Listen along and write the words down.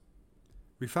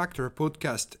Refactor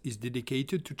podcast is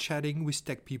dedicated to chatting with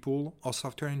tech people or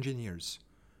software engineers.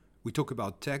 We talk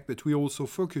about tech, but we also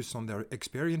focus on their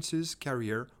experiences,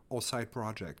 career, or side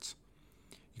projects.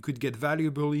 You could get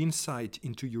valuable insight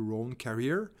into your own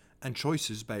career and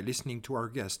choices by listening to our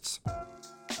guests.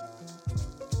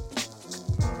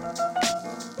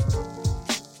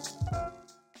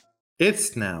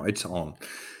 It's on.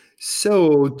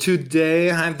 So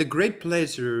today I have the great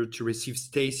pleasure to receive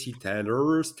Stacie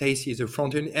Taylor. Stacie is a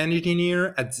front-end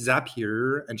engineer at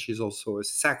Zapier, and she's also a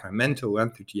Sacramento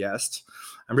enthusiast.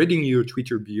 I'm reading your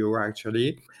Twitter bio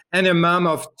actually, and a mom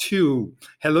of two.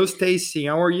 Hello, Stacie.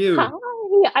 How are you? Hi,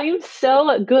 I'm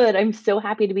so good. I'm so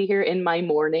happy to be here in my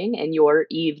morning and your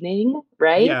evening,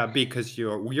 right? Yeah, because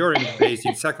based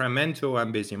in Sacramento.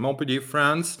 I'm based in Montpellier,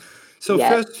 France. So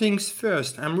Yes. first things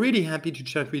first, I'm really happy to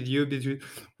chat with you because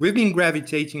we've been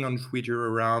gravitating on Twitter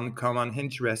around common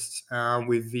interests.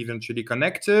 We've eventually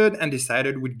connected and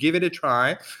decided we'd give it a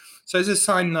try. So as a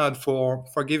side note,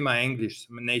 forgive my English,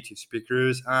 I'm a native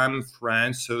speaker. I'm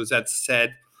French, so that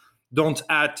said, don't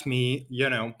at me,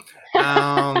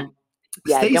 Um,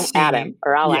 Yeah, don't add Stacie, him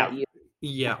or I'll yeah, at you.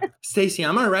 yeah. Stacie,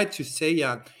 am I right to say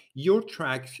your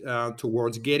track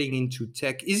towards getting into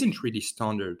tech isn't really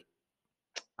standard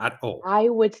at all? I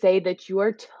would say that you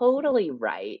are totally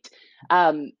right.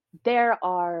 Um, there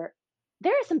are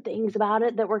there are some things about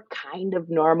it that were kind of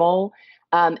normal.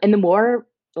 And the more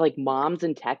like moms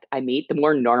in tech I meet, the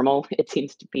more normal it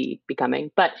seems to be becoming.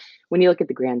 But when you look at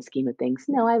the grand scheme of things,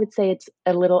 no, I would say it's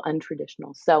a little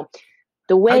untraditional. So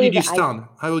the How way did you that I start?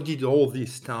 How did all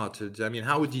this started? I mean,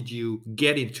 how did you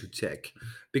get into tech?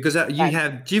 Because you that's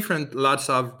had different lots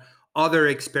of other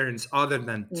experience other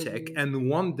than tech, mhm. and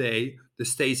one day the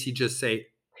Stacie just say,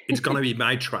 "It's gonna be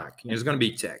my track. It's gonna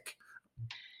be tech."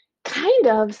 Kind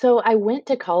of. So I went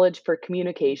to college for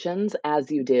communications,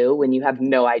 as you do when you have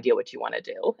no idea what you want to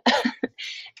do.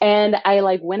 And I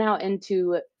like went out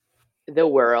into the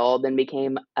world and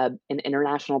became an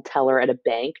international teller at a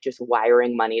bank, just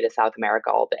wiring money to South America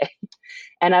all day.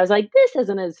 And I was like, this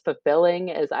isn't as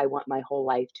fulfilling as I want my whole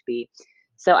life to be.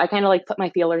 So I kind of like put my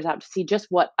feelers out to see just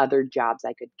what other jobs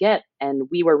I could get. And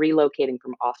we were relocating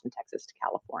from Austin, Texas to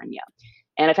California.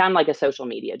 And I found like a social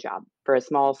media job for a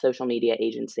small social media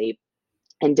agency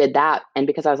and did that. And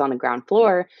because I was on the ground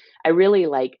floor, I really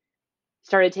like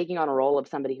started taking on a role of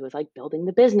somebody who was like building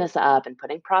the business up and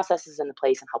putting processes into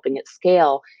place and helping it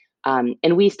scale.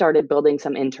 And we started building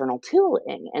some internal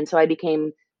tooling. And so I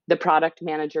became the product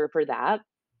manager for that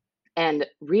and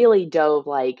really dove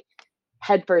like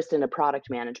headfirst into product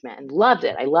management and loved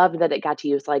it. I loved that it got to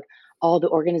use like all the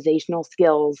organizational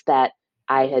skills that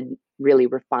I had really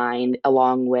refined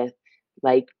along with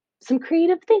like some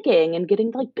creative thinking and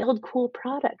getting to like build cool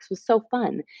products was so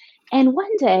fun. And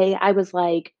one day I was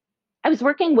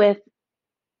working with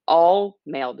all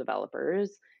male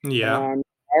developers Yeah. and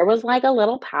there was like a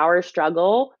little power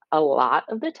struggle a lot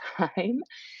of the time.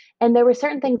 And there were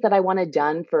certain things that I wanted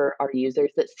done for our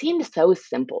users that seemed so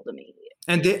simple to me.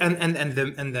 And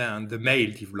the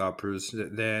male developers,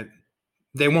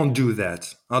 they won't do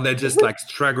that, or they It just was like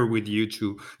struggle with you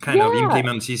to kind of yeah,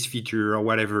 implement this feature or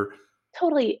whatever.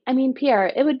 totally. I mean, Pierre,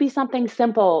 it would be something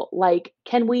simple like,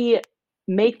 can we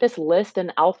make this list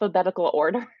in alphabetical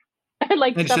order?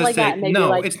 Like And stuff just like that. say And they'd be no,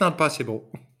 like, it's not possible.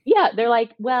 yeah, they're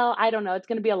like, well, I don't know. It's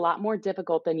going to be a lot more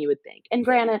difficult than you would think. And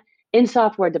granted, in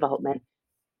software development,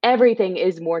 everything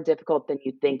is more difficult than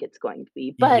you think it's going to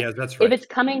be. But Yeah, that's if right. it's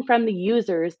coming from the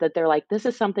users that they're like, this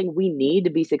is something we need to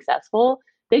be successful,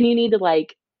 then you need to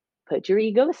like put your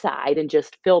ego aside and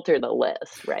just filter the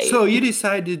list, right? So you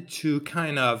decided to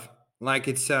kind of like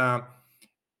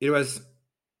it was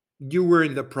you were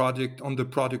in the project on the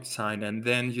product side, and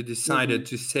then you Hmm. decided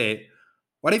to say,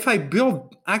 what if I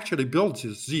actually build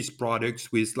these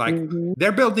products with like Hmm.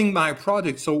 they're building my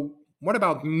product, so what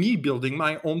about me building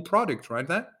my own product, right?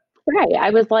 That Right. I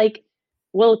was like,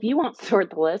 well, if you won't sort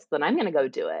the list, then I'm going to go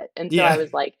do it. And so I yeah.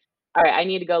 was like, all right, I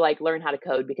need to go like learn how to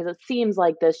code because it seems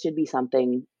like this should be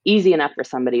something easy enough for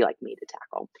somebody like me to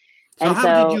tackle. So And so,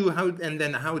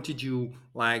 how did you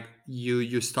like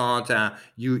you start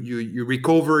you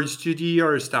recover a study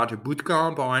or start a boot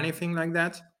camp or anything like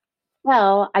that?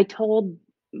 well, I told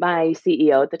my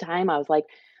CEO at the time, I was like,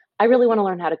 I really want to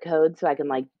learn how to code so I can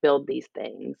like build these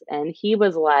things. And he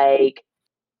was like,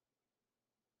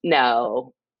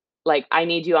 no, like I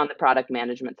need you on the product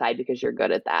management side because you're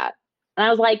good at that. And I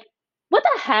was like, what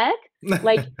the heck?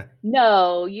 Like,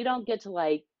 no, you don't get to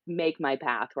like make my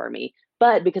path for me.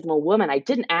 But because I'm a woman, I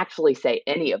didn't actually say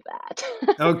any of that.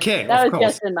 Okay, That of was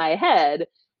just course. in my head.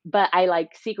 but I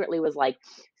like secretly was like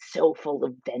so full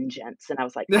of vengeance. And I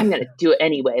was like, I'm going to do it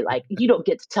anyway. Like, you don't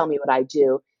get to tell me what I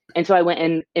do. And so I went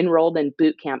and enrolled in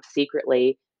boot camp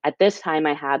secretly. At this time,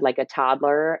 I had like a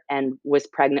toddler and was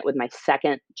pregnant with my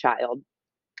second child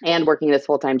and working this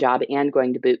full-time job and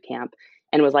going to boot camp,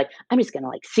 and was like, I'm just going to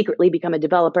like secretly become a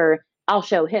developer. I'll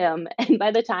show him. And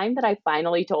by the time that I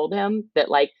finally told him that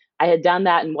like I had done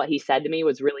that and what he said to me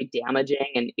was really damaging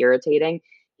and irritating,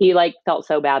 he like felt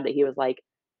so bad that he was like,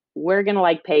 we're going to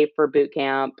like pay for boot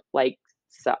camp, like,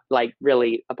 so like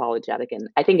really apologetic and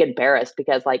I think embarrassed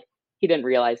because like he didn't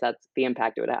realize that's the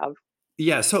impact it would have.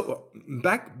 Yeah, so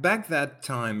back that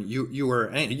time, you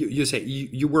were you say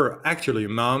you were actually a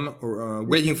mom or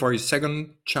waiting Mhm. for your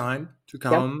second child to Yep.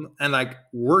 come and like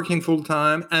working full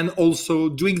time and also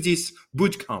doing this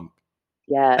boot camp.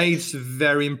 It's Yes.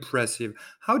 very impressive.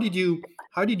 How did you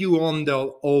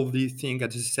handle all these things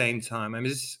at the same time? I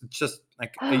mean, it's just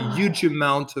like a huge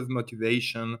amount of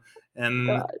motivation and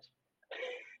God.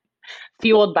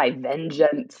 Fueled by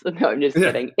vengeance. No, I'm just yeah,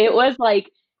 kidding. It was like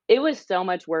it was so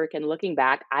much work, and looking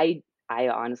back, I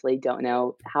honestly don't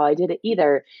know how I did it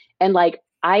either. And like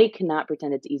I cannot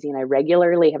pretend it's easy, and I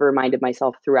regularly have reminded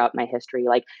myself throughout my history,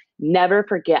 like never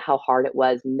forget how hard it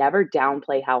was, never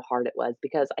downplay how hard it was,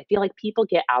 because I feel like people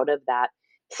get out of that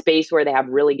space where they have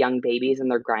really young babies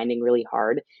and they're grinding really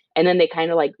hard, and then they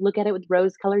kind of like look at it with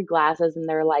rose-colored glasses, and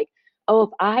they're like, oh, if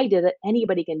I did it,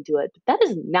 anybody can do it. But that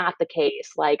is not the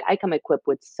case. Like I come equipped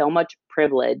with so much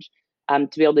privilege to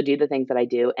be able to do the things that I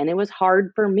do. And it was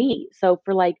hard for me. So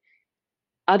for like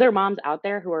other moms out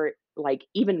there who are like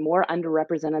even more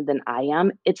underrepresented than I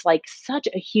am, it's like such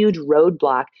a huge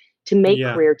roadblock to make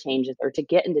yeah, career changes or to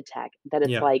get into tech that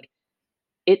it's yeah. like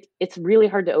it's really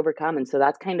hard to overcome. And so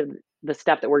that's kind of the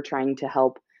step that we're trying to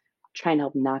help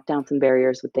knock down some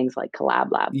barriers with things like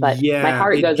Collab Lab. But my Yeah,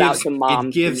 heart it goes out gives to it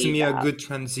moms who gives need me a that. good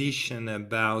transition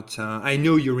about. I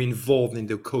know you're involved in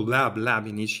the Collab Lab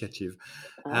initiative.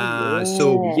 Oh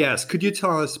So yeah. yes, could you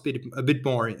tell us a bit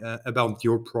more about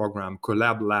your program,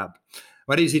 Collab Lab?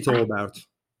 What is it all I about?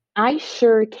 I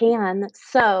sure can.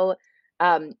 So,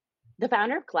 um, the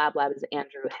founder of Collab Lab is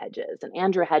Andrew Hedges, and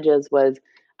Andrew Hedges was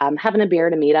having a beer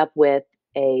to meet up with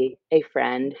a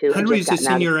friend who had Henry just is a gotten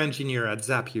out of. senior engineer at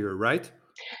Zapier, right?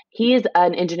 He is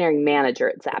an engineering manager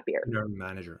at Zapier. Senior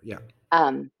manager. Yeah.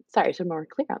 Sorry, I should be more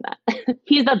clear on that.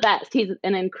 He's the best. He's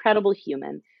an incredible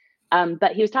human.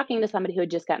 But he was talking to somebody who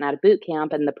had just gotten out of boot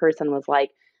camp, and the person was like,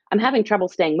 I'm having trouble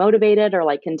staying motivated or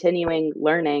like continuing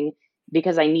learning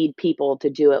because I need people to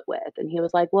do it with. And he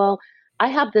was like, well, I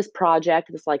have this project,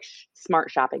 this like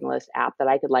smart shopping list app that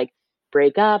I could like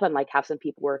break up and like have some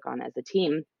people work on as a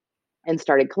team, and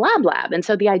started Collab Lab. And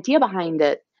so the idea behind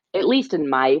it, at least in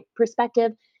my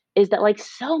perspective, is that like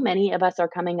so many of us are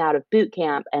coming out of boot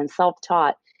camp and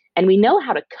self-taught, and we know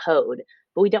how to code,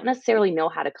 but we don't necessarily know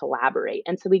how to collaborate.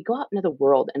 And so we go out into the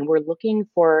world and we're looking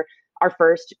for our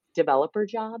first developer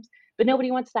jobs, but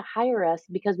nobody wants to hire us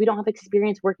because we don't have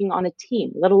experience working on a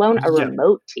team, let alone a Yeah.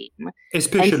 remote team. And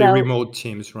Especially so remote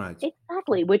teams, right?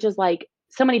 exactly, which is like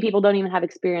so many people don't even have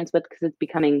experience with because it's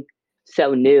becoming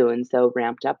so new and so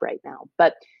ramped up right now.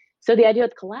 But so the idea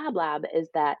with Collab Lab is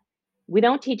that we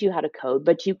don't teach you how to code,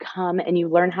 but you come and you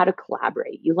learn how to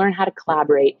collaborate. You learn how to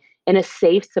collaborate in a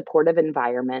safe, supportive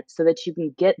environment so that you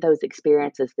can get those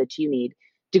experiences that you need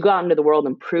to go out into the world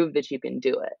and prove that you can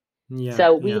do it. Yeah,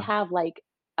 So we yeah, have like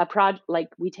a project, like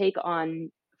we take on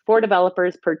 4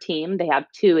 developers per team. They have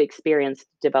 2 experienced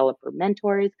developer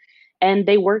mentors, and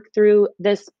they work through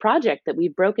this project that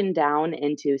we've broken down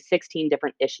into 16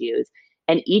 different issues.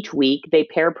 And each week they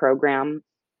pair program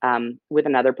with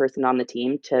another person on the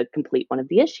team to complete one of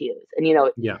the issues. And,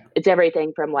 yeah. it's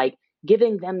everything from like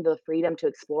giving them the freedom to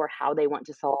explore how they want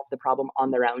to solve the problem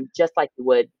on their own, just like you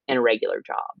would in a regular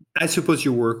job. I suppose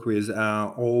you work with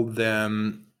all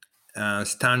the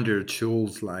standard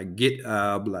tools like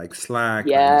GitHub, like Slack,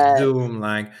 like Yes. Zoom,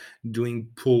 like doing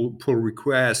pull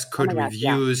requests, Oh code my gosh.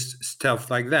 Yeah, reviews,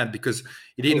 stuff like that, because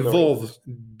it totally. involves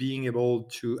being able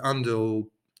to handle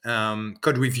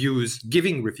code reviews,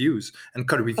 giving reviews, and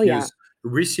code Oh, yeah, reviews,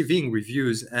 receiving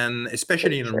reviews, and for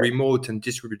especially in sure. remote and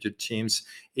distributed teams,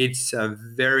 it's a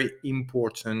very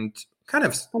important kind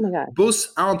of Oh my gosh. both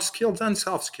hard skills and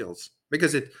soft skills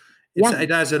because Yeah.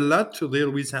 it has a lot to deal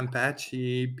with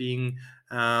empathy, being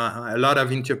a lot of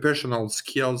interpersonal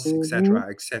skills, Mhm. etc.,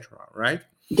 etc. Right?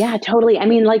 Yeah, totally. I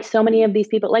mean, like so many of these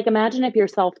people, like imagine if you're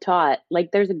self-taught, like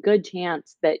there's a good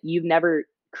chance that you've never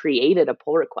created a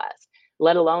pull request,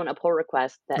 let alone a pull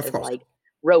request that Of is course. like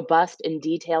robust in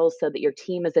details so that your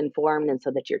team is informed and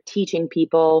so that you're teaching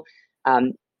people.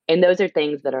 Um, And those are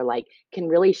things that are like, can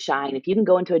really shine. If you can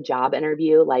go into a job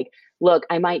interview, like, look,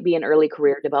 I might be an early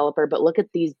career developer, but look at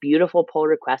these beautiful pull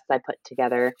requests I put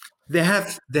together. They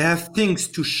have things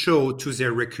to show to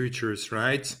their recruiters,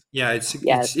 right? Yeah,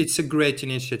 Yes. it's a great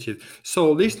initiative.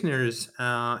 So, listeners,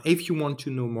 if you want to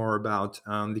know more about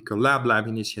the Collab Lab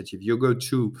initiative, you go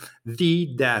to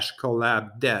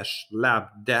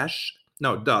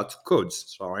the-collab-lab-no dot codes.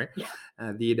 Sorry, Yeah.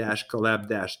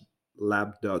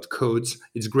 the-collab-lab.codes.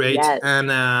 It's great, Yes.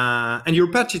 and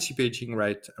you're participating,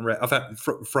 right,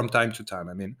 from time to time.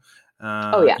 I mean,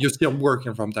 Oh, yeah. you're still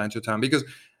working from time to time because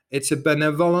it's a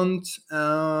benevolent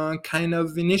kind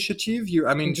of initiative.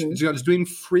 I mean, Hmm. it's doing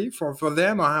free for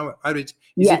them, or how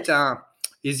Yes.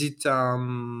 is it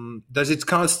does it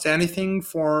cost anything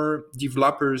for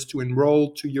developers to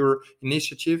enroll to your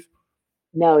initiative?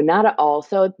 No, not at all.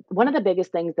 So one of the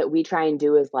biggest things that we try and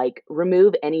do is like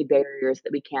remove any barriers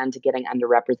that we can to getting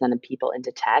underrepresented people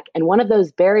into tech. And one of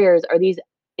those barriers are these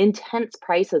intense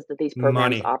prices that these programs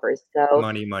Money, offer. So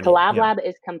money. Collab Yeah. Lab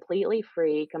is completely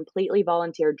free, completely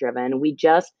volunteer driven. We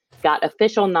just got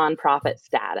official nonprofit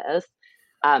status.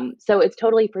 So it's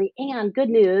totally free. And good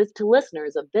news to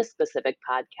listeners of this specific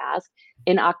podcast,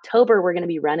 in October, we're going to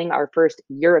be running our first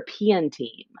European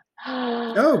team.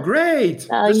 Oh, great!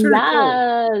 That's very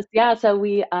cool. Yes. Yeah. So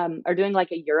we are doing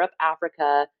like a Europe,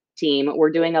 Africa team. We're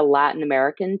doing a Latin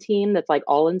American team that's like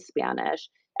all in Spanish.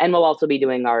 And we'll also be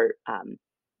doing our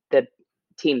the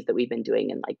teams that we've been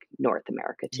doing in like North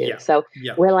America too. Yeah, So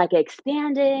yeah. we're like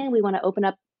expanding. We want to open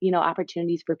up,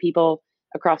 opportunities for people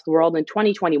across the world. In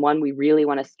 2021, we really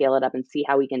want to scale it up and see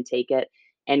how we can take it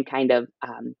and kind of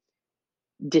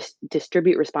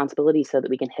distribute responsibility so that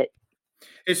we can hit.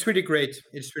 It's really great.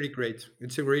 It's really great.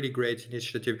 It's a really great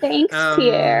initiative. Thanks,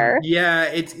 Pierre. Yeah,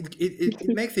 it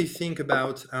makes me think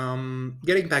about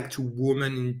getting back to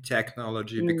women in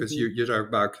technology because Hmm. you talk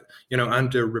about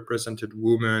underrepresented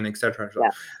women, etc. So, Yeah.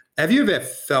 have you ever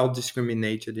felt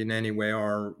discriminated in any way,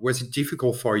 or was it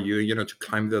difficult for you, to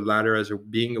climb the ladder as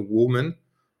being a woman?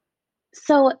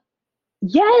 So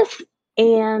yes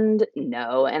and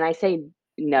no. And I say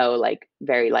no like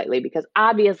very lightly because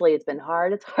obviously it's been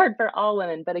hard. It's hard for all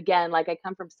women. But again, like I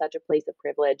come from such a place of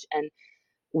privilege. And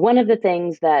one of the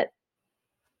things that,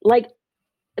 like,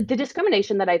 the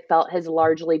discrimination that I felt has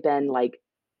largely been like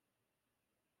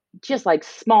just like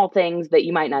small things that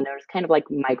you might not notice, kind of like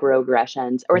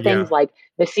microaggressions or things Yeah. like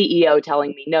the CEO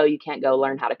telling me, no, you can't go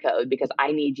learn how to code because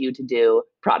I need you to do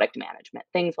product management,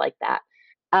 things like that.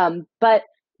 But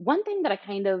one thing that I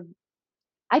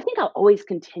think I'll always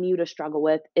continue to struggle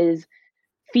with is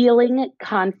feeling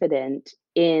confident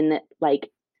in like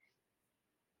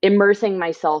immersing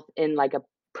myself in like a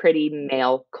pretty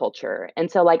male culture. And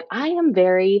so like I am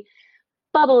very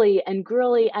bubbly and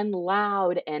girly and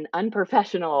loud and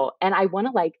unprofessional and I want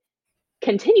to like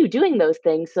continue doing those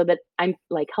things so that I'm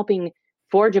like helping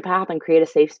forge a path and create a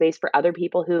safe space for other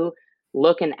people who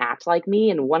look and act like me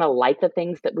and want to like the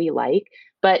things that we like.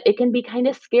 But it can be kind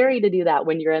of scary to do that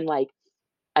when you're in like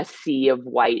a sea of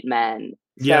white men.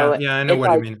 Yeah, So yeah, I know it's what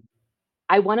you like mean.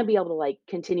 I wanna be able to, like,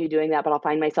 continue doing that, but I'll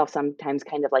find myself sometimes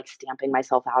kind of, like, stamping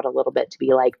myself out a little bit to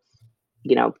be like,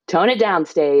 "Tone it down,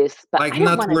 Stace," but Like I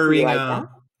don't wanna be like that.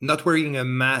 not wearing a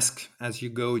mask as you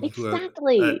go into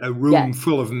Exactly. a room Yes.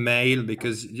 full of male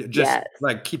because you just Yes.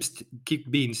 like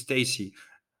keep being Stacy.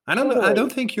 I don't Totally.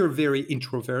 think you're very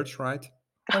introvert, right?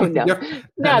 Oh, no. You're,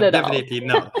 Not at all. definitely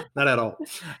not at all.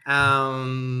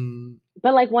 um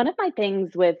But, like, one of my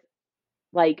things with,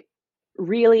 like,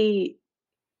 really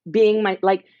being my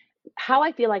like, how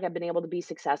I feel like I've been able to be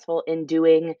successful in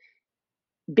being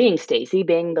Stacy,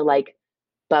 being the, like,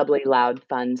 bubbly, loud,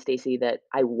 fun Stacy that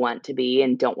I want to be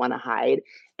and don't wanna hide,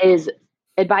 is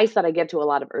advice that I give to a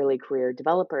lot of early career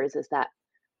developers is that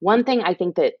one thing I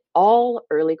think that all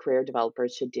early career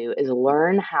developers should do is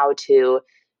learn how to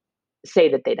say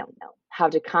that they don't know, how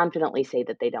to confidently say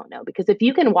that they don't know. Because if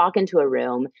you can walk into a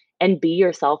room and be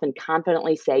yourself and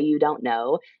confidently say you don't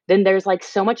know, then there's like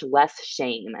so much less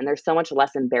shame and there's so much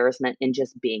less embarrassment in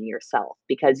just being yourself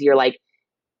because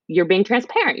you're being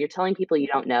transparent. You're telling people you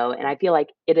don't know. And I feel like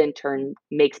it in turn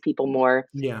makes people more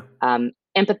yeah.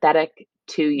 empathetic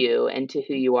to you and to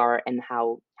who you are and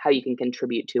how you can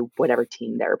contribute to whatever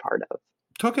team they're a part of.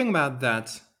 Talking about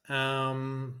that,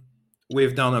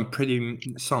 we've done a pretty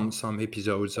some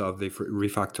episodes of the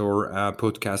Refactor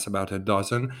podcast, about a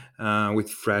dozen, with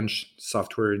French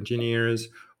software engineers,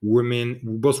 women,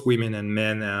 both women and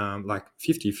men, like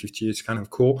 50-50. It's kind of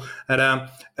cool.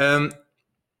 And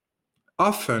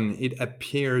often it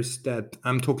appears that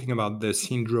I'm talking about the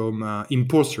syndrome,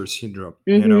 imposter syndrome.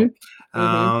 Mhm.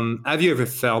 Mhm. Have you ever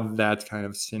felt that kind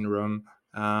of syndrome?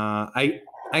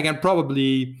 I can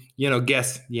probably,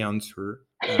 guess the answer.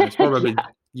 It's probably, Yeah.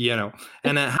 you know.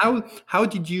 And how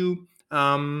did you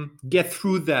get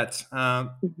through that?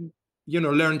 Mhm.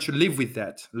 Learn to live with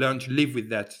that. Learn to live with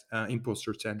that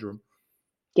imposter syndrome.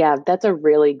 Yeah, that's a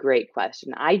really great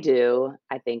question. I do,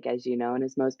 I think, as you know, and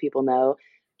as most people know,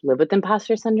 live with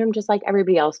imposter syndrome just like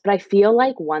everybody else. But I feel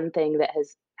like one thing that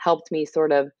has helped me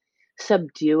sort of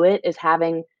subdue it is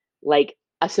having like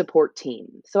a support team.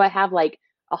 So I have like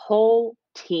a whole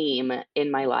team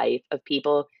in my life of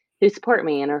people who support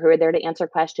me and are who are there to answer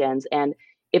questions. And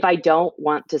if I don't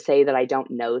want to say that I don't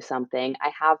know something,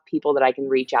 I have people that I can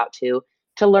reach out to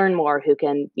learn more, who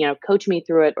can, coach me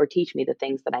through it or teach me the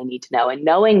things that I need to know. And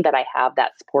knowing that I have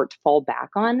that support to fall back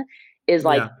on is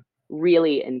like Yeah.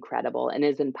 really incredible and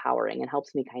is empowering and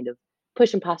helps me kind of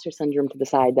push imposter syndrome to the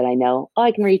side, that I know, oh,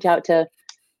 I can reach out to,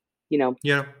 you know,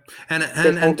 Yeah, and this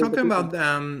and whole and group of talking people. about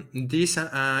this,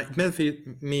 it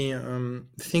made me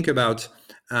think about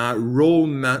role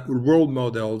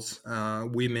models,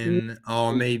 Mm, women,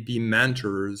 or maybe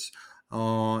mentors,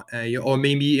 or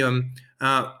maybe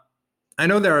I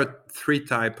know there are three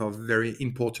type of very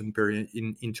important period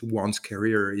into one's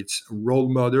career. It's role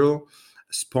model,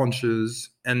 sponsors,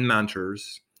 and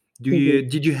mentors. mhm,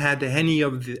 Did you had any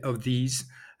of these?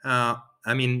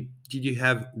 I mean, did you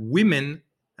have women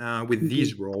with mhm.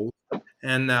 these roles,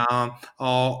 and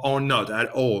or not at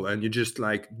all? And you just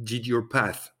like did your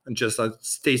path, and just like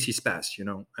Stacey's path,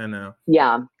 and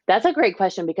Yeah, that's a great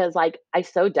question because, like, I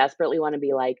so desperately wanna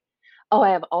be like, "Oh, I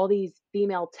have all these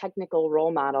female technical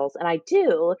role models," and I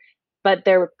do, but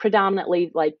they're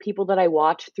predominantly, like, people that I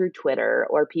watch through Twitter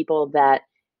or people that,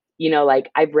 like,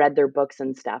 I've read their books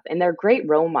and stuff, and they're great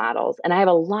role models, and I have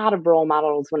a lot of role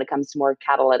models when it comes to more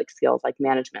catalytic skills, like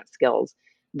management skills,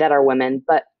 that are women.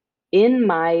 But in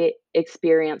my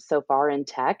experience so far in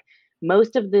tech,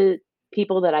 most of the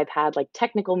people that I've had, like,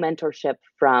 technical mentorship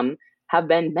from have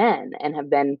been men and have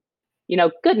been,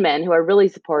 good men who are really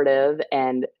supportive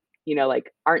and,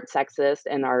 like, aren't sexist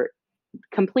and are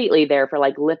completely there for,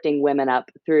 like, lifting women up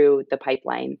through the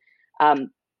pipeline.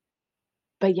 Um,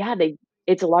 but yeah,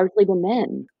 it's largely been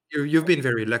men. you've been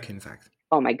very lucky, in fact.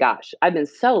 Oh my gosh, I've been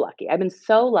so lucky. I've been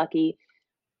so lucky.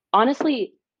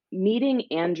 Honestly, meeting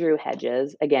Andrew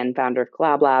Hedges, again, founder of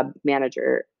Collab Lab,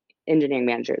 engineering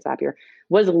manager at Zapier,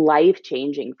 was life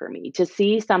changing for me to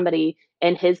see somebody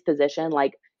in his position,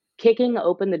 like kicking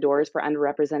open the doors for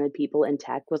underrepresented people in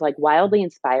tech was like wildly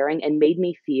inspiring and made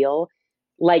me feel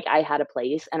like I had a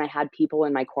place and I had people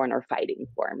in my corner fighting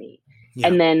for me. Yeah,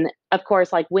 And then, of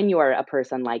course, like when you are a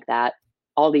person like that,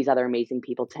 all these other amazing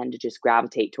people tend to just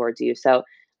gravitate towards you. So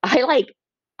I like,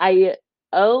 I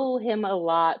owe him a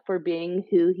lot for being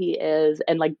who he is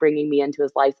and like bringing me into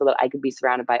his life so that I could be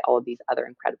surrounded by all of these other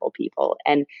incredible people.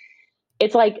 And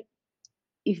it's like,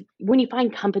 when you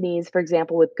find companies, for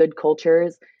example, with good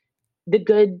cultures, the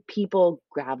good people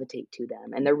gravitate to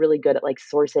them and they're really good at like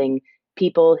sourcing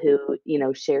people who,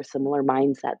 share similar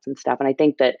mindsets and stuff. And I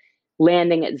think that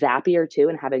landing at Zapier too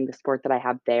and having the support that I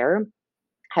have there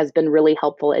has been really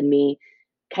helpful in me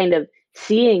kind of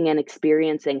seeing and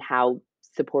experiencing how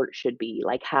support should be,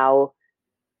 like how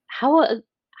uh,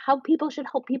 how people should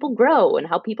help people grow and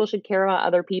how people should care about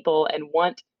other people and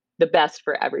want the best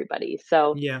for everybody.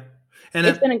 So yeah, and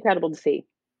it's been incredible to see.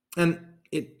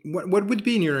 what would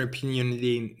be, in your opinion,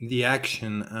 the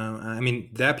action? I mean,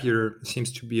 Zapier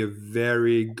seems to be a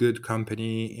very good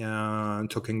company,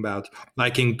 talking about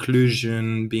like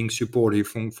inclusion, being supportive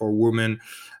for women.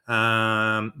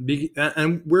 And we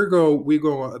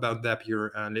go about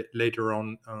Zapier later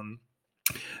on.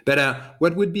 But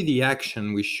what would be the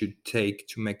action we should take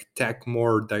to make tech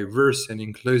more diverse and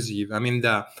inclusive? I mean,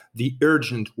 the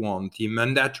urgent one, the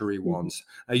mandatory Mhm. ones.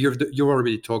 You've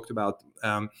already talked about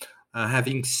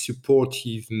having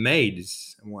supportive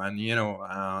maids,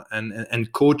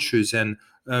 and coaches, and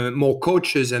more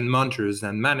coaches and mentors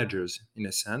and managers, in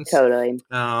a sense. Totally.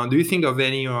 Do you think of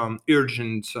any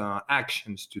urgent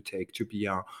actions to take to be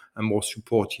a more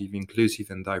supportive,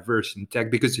 inclusive, and diverse in tech?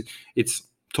 Because it's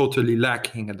totally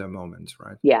lacking at the moment,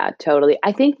 right? Yeah, totally.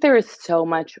 I think there is so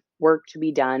much work to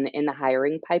be done in the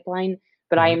hiring pipeline,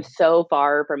 but I am Hmm. so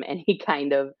far from any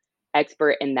kind of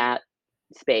expert in that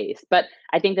space. But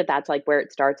I think that that's like where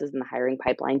it starts, is in the hiring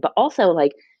pipeline, but also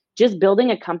like just building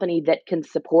a company that can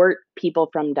support people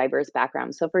from diverse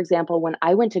backgrounds. So for example, when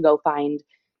I went to go find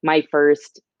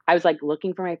I was like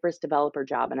looking for my first developer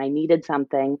job and I needed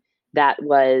something that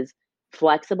was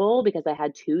flexible because I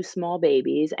had 2 small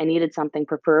babies. I needed something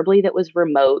preferably that was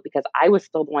remote because I was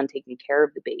still the one taking care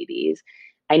of the babies.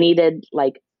 I needed,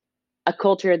 like, a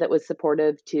culture that was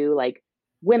supportive to, like,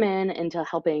 women into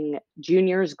helping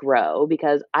juniors grow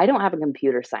because I don't have a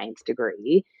computer science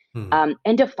degree. Hmm.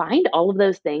 And to find all of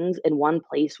those things in one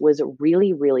place was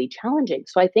really, really challenging.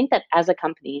 So I think that as a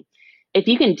company, if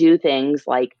you can do things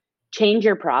like change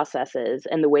your processes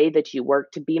and the way that you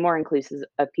work to be more inclusive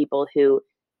of people who,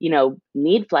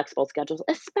 need flexible schedules,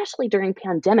 especially during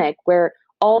pandemic where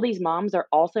all these moms are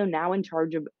also now in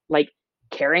charge of like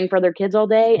caring for their kids all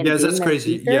day and Yes, being that's their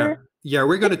crazy. teacher. Yeah. Yeah,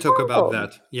 we're going It's to talk about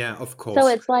hard. that. Yeah, of So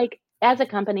course. it's like, as a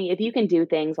company, if you can do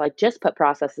things like just put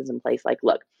processes in place, like,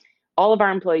 look, all of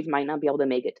our employees might not be able to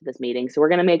make it to this meeting. So we're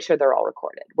going to make sure they're all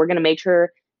recorded. We're going to make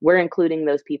sure we're including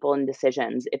those people in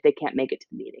decisions if they can't make it to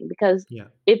the meeting. Because Yeah.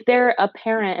 if they're a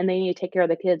parent and they need to take care of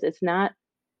the kids, it's not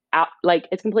out, like,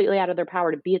 it's completely out of their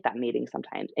power to be at that meeting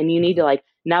sometimes. And you need to, Mhm. like,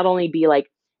 not only be like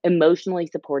emotionally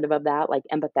supportive of that, like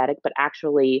empathetic, but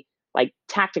actually like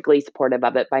tactically supportive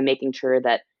of it by making sure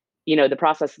that, the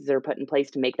processes are put in place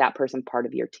to make that person part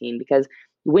of your team. Because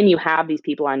when you have these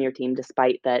people on your team,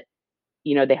 despite that,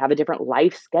 they have a different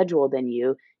life schedule than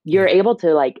you, you're Yeah. able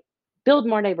to like build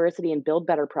more diversity and build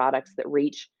better products that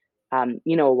reach, a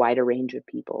wider range of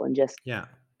people and just Yeah.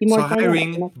 be more So dynamic. And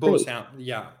hiring that's both great. out,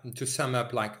 yeah, to sum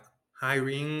up, like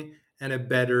hiring and a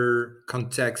better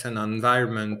context and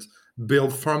environment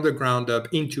built from the ground up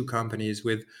into companies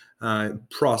with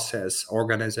process,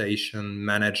 organization,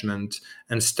 management,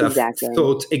 and stuff Exactly.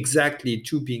 thought exactly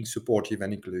to being supportive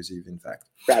and inclusive, in fact.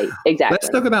 Right. Let's Exactly.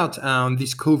 talk about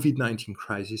this COVID-19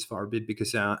 crisis for a bit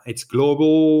because it's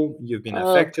global. You've been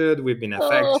Oh, affected. We've been oh.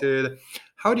 affected.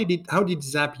 How did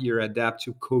Zapier adapt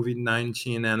to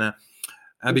COVID-19 and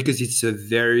Mhm, because it's a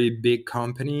very big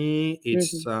company.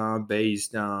 It's mhm.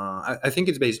 based, I think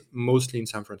it's based mostly in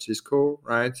San Francisco,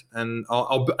 right? And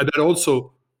but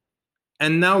also,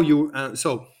 and now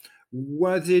so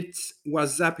was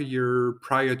Zapier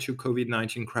prior to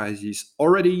COVID-19 crisis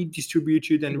already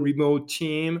distributed and Mhm. remote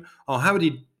team, or how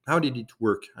did it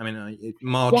work? I mean, Yeah,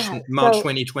 March so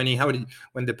 2020. How did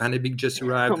when the pandemic just oh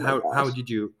arrived? my gosh. How did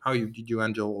you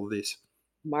handle all this?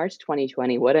 March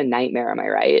 2020, what a nightmare, am I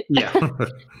right? Yeah,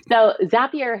 So,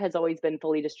 Zapier has always been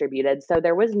fully distributed, so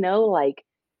there was no, like,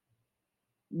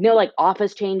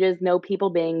 office changes, no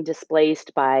people being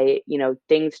displaced by,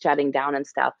 things shutting down and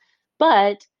stuff,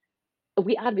 but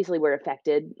we obviously were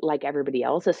affected like everybody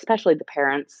else, especially the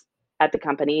parents at the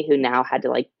company who now had to,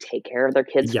 like, take care of their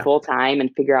kids yeah, full time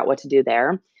and figure out what to do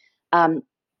there. Um,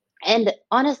 and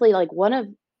honestly, like, one of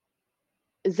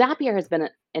Zapier has been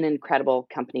an incredible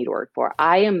company to work for.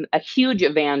 I am a huge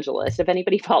evangelist. If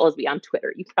anybody follows me on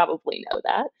Twitter, you probably know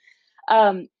that.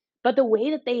 Um, but the way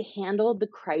that they handled the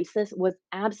crisis was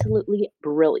absolutely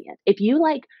brilliant. If you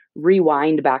like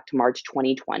rewind back to March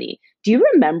 2020, do you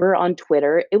remember on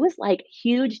Twitter, it was like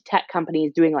huge tech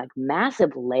companies doing like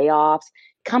massive layoffs,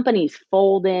 companies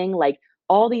folding, like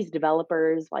all these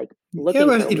developers like yeah. looking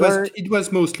for work. It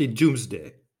was mostly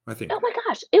doomsday, I Oh think. my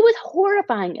gosh, it was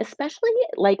horrifying, especially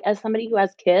like as somebody who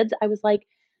has kids. I was like,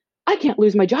 I can't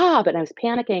lose my job. And I was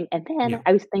panicking. And then Yeah.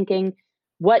 I was thinking,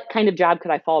 what kind of job could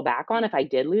I fall back on if I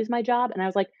did lose my job? And I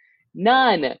was like,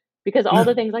 none, because all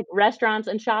the things like restaurants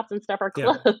and shops and stuff are Yeah.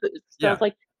 closed. So I was Yeah.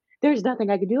 like, there's nothing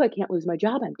I could do. I can't lose my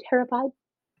job. I'm terrified.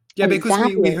 Yeah, And because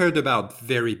we Zapier, heard about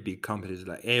very big companies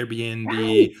like right?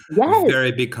 Airbnb, Yes.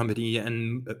 very big company,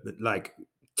 and like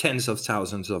tens of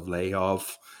thousands of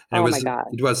layoff, and Oh my God.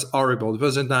 it was horrible. It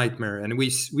was a nightmare, and we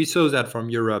saw that from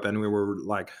Europe, and we were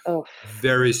like Oh,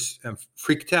 very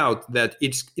freaked out that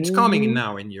it's coming mm-hmm.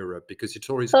 now in Europe because it's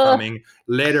always Oh, coming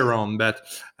later on. But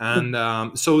and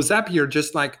so Zapier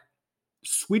just like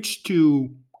switched to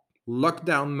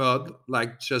lockdown mode,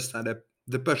 like just at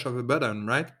the push of a button,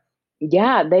 right?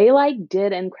 yeah. They like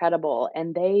did incredible.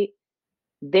 And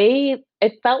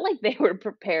it felt like they were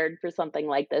prepared for something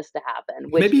like this to happen,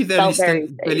 which Maybe felt very they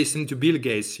safe. listened to Bill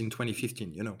Gates in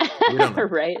 2015, you know. We don't know.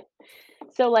 Right?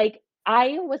 So, like,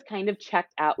 I was kind of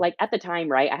checked out, like, at the time,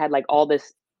 right, I had, like, all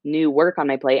this new work on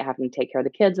my plate, having to take care of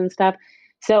the kids and stuff.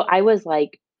 So, I was,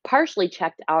 like, partially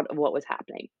checked out of what was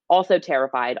happening. Also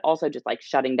terrified, also just, like,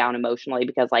 shutting down emotionally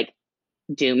because, like,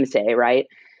 doomsday, right?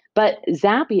 But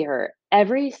Zapier,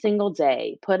 every single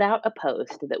day, put out a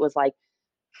post that was, like,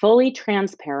 fully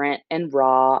transparent and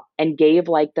raw and gave,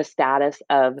 like, the status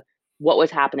of what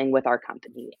was happening with our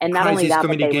company. And not only Crisis that,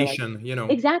 but they were like communication, you know.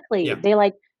 exactly. Yeah, They,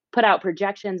 like, put out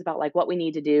projections about, like, what we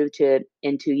need to do to,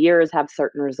 in 2 years, have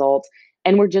certain results,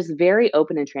 and we're just very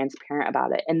open and transparent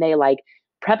about it, and they, like,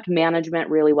 prepped management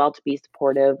really well to be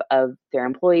supportive of their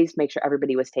employees, make sure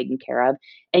everybody was taken care of,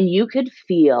 and you could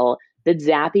feel that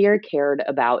Zapier cared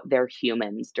about their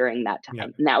humans during that yeah,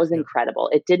 time, and that was yeah, incredible.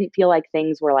 It didn't feel like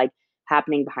things were, like,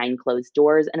 happening behind closed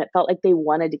doors, and it felt like they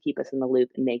wanted to keep us in the loop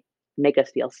and make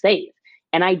us feel safe.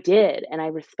 And I did. And I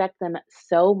respect them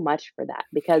so much for that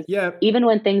because Yeah, even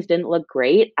when things didn't look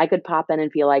great, I could pop in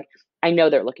and feel like I know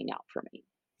they're looking out for me.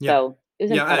 yeah, So it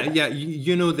was yeah, incredible. yeah.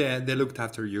 You know they looked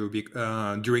after you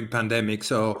during pandemic.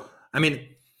 So I mean,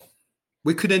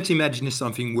 we couldn't imagine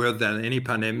something worse than any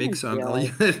pandemic. Oh, So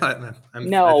God. I think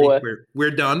No,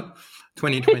 we're done.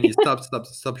 2020,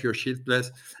 stop your shit,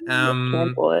 please. Um,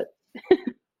 cancel it.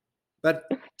 but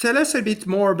tell us a bit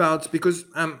more about, because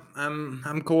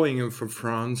I'm calling you from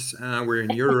France. We're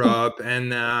in Europe,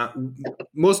 and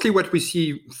mostly what we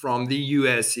see from the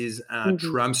US is Hmm.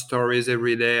 Trump stories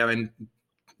every day. I mean,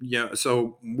 yeah,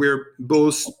 so we're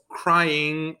both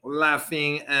crying,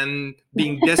 laughing, and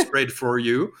being desperate for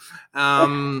you.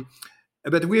 Um,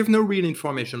 but we have no real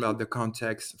information about the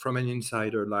context from an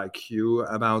insider like you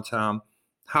about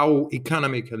how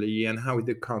economically and how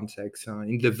the context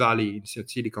in the valley, in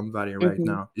Silicon Valley right Hmm.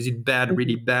 now. Is it bad,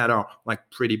 really Hmm. bad, or like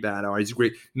pretty bad, or is it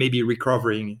great, maybe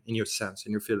recovering in your sense,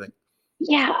 in your feeling?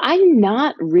 Yeah, I'm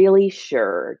not really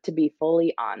sure, to be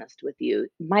fully honest with you.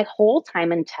 My whole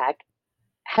time in tech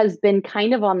has been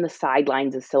kind of on the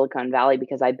sidelines of Silicon Valley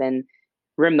because I've been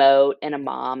remote and a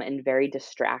mom and very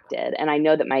distracted. And I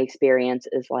know that my experience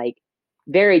is like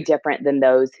very different than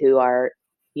those who are,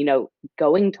 you know,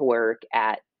 going to work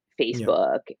at Yeah,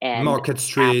 Facebook and Market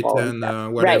Street Apple and and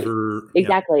stuff. Right. whatever. Yeah,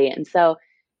 Exactly. And so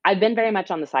I've been very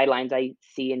much on the sidelines. I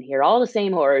see and hear all the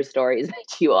same horror stories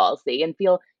that you all see and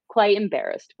feel quite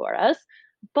embarrassed for us.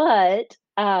 But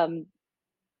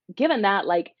given that,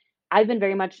 like, I've been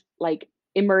very much, like,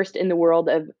 immersed in the world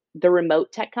of the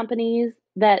remote tech companies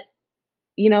that,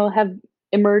 have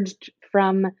emerged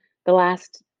from the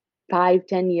last 5,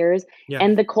 10 years, yeah.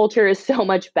 and the culture is so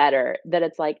much better that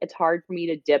it's, like, it's hard for me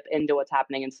to dip into what's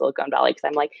happening in Silicon Valley because 'cause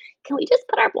I'm like, "Can we just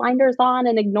put our blinders on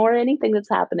and ignore anything that's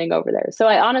happening over there?" So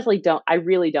I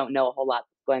really don't know a whole lot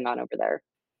that's going on over there.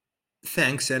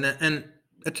 Thanks. And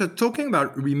talking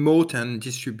about remote and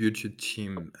distributed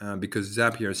team, because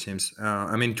Zapier seems,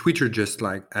 I mean, Twitter just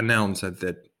like announced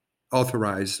that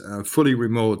authorize fully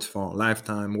remote for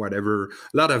lifetime, whatever.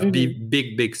 A lot of Mhm,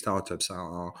 big startups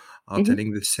are mhm.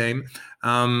 telling the same.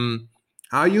 Um,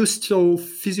 are you still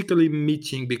physically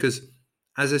meeting? Because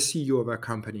as a CEO of a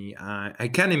company, I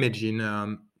can imagine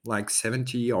like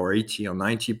 70 or 80 or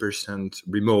 90%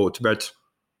 remote, but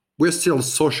we're still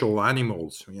social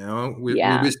animals, Yeah,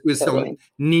 we still totally.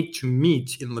 need to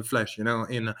meet in the flesh, in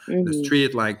the Mhm,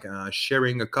 street, like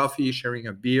sharing a coffee, sharing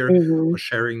a beer, or mhm,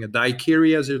 sharing a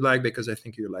daiquiri, as you like, because I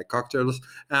think you like cocktails,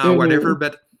 whatever. mhm.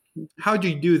 But how do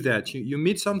you do that? You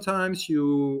meet sometimes,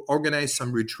 you organize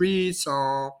some retreats,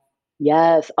 or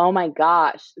Yes. Oh my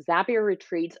gosh. Zapier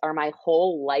retreats are my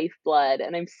whole lifeblood,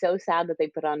 and I'm so sad that been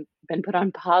put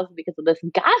on pause because of this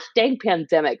gosh dang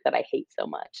pandemic that I hate so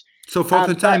much. so for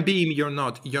the But time being you're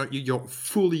not, you're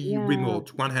fully yeah, remote,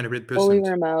 fully 100%.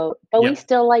 remote. But we Yeah,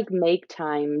 still like make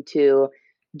time to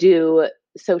do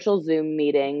social Zoom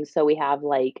meetings. So we have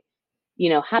like,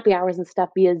 happy hours and stuff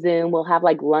via Zoom. We'll have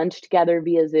like lunch together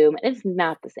via Zoom. And it's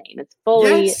not the same. It's yeah,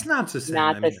 fully it's not the same,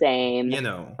 not I the mean, same. you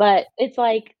know But it's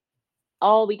like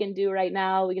all we can do right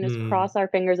now. We can just mm, cross our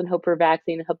fingers and hope for a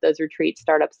vaccine and hope those retreats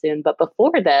start up soon. But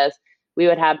before this, we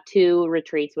would have two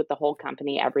retreats with the whole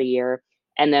company every year.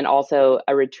 And then also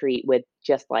a retreat with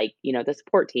just like, the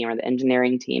support team or the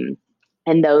engineering team.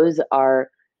 And those are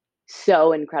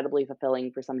so incredibly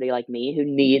fulfilling for somebody like me who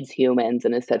needs humans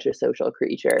and is such a social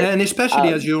creature. And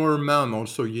especially as Um, your mom,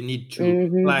 also you need to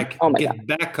oh like my God. get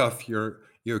back off your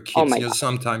Oh kids. my God.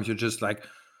 Sometimes you're just like,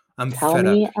 I'm Tell fed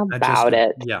up. me I just about don't.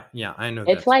 it. Yeah, yeah, I know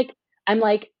It's that. like I'm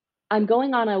like, I'm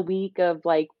going on a week of,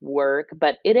 like, work,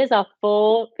 but it is a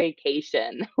full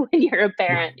vacation when you're a Yeah,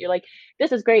 parent. You're like,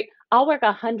 "This is great. I'll work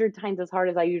 100 times as hard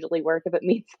as I usually work if it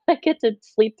means I get to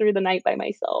sleep through the night by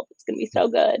myself. It's gonna be yeah, so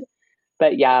good."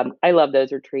 But, yeah, I love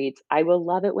those retreats. I will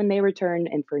love it when they return,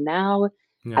 and for now,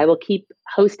 yeah. I will keep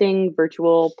hosting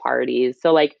virtual parties.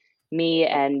 So, like, me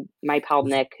and my pal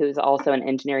Nick, who's also an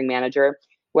engineering manager,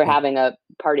 we're Yeah. having a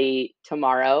party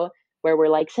tomorrow where we're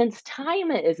like, since time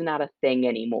is not a thing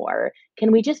anymore,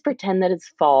 can we just pretend that it's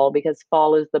fall because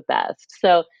fall is the best?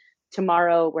 So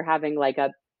tomorrow we're having like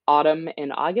a autumn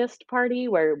in August party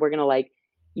where we're gonna like,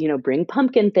 bring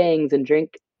pumpkin things and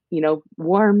drink,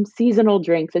 warm seasonal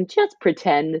drinks and just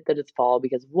pretend that it's fall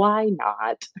because why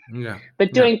not? Yeah,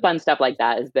 But yeah. doing fun stuff like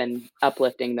that has been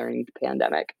uplifting during the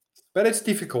pandemic. But it's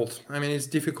difficult. I mean, it's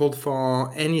difficult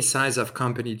for any size of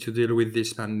company to deal with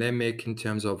this pandemic in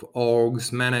terms of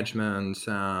orgs, management,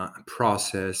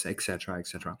 process, etc.,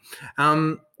 etc.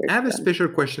 For I have a sure. special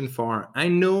question for. I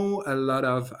know a lot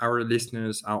of our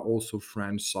listeners are also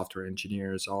French software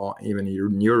engineers, or even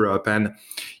in Europe, and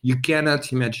you cannot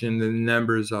imagine the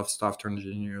numbers of software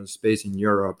engineers based in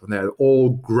Europe. Their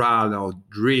all ground or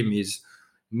dream is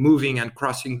moving and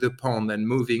crossing the pond and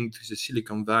moving to the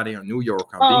Silicon Valley or New York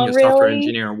or being Oh, a software really?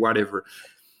 engineer or whatever.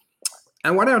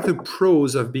 And what are the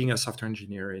pros of being a software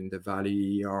engineer in the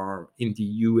Valley or in the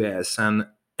US? And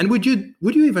would you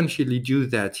eventually do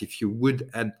that if you would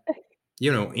add,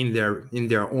 in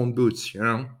their own boots,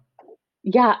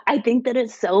 Yeah, I think that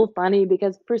it's so funny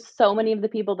because for so many of the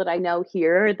people that I know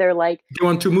here, they're like, They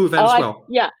want to move "Oh, as well.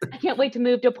 I can't wait to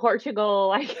move to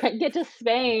Portugal. I can't get to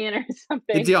Spain or It's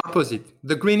something." the opposite.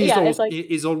 The green is Yeah, it's also like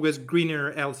is always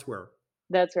greener elsewhere.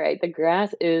 that's right. The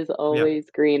grass is Yeah. always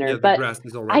Yeah, greener. the But grass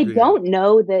is always I greener. don't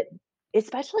know that,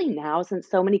 especially now, since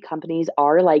so many companies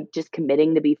are like just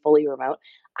committing to be fully remote,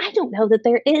 I don't know that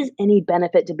there is any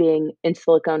benefit to being in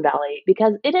Silicon Valley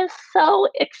because it is so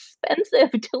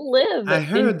expensive to live I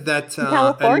heard that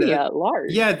California at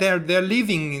large. yeah, they're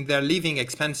leaving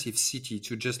expensive city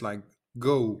to just like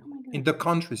go Oh my in gosh. the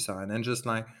countryside and just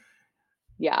like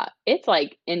Yeah, it's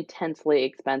like intensely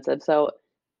expensive. So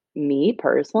me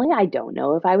personally, I don't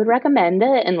know if I would recommend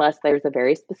it unless there's a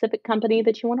very specific company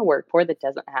that you want to work for that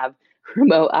doesn't have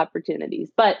remote opportunities.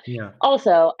 But yeah.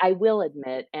 also, I will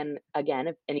admit, and again,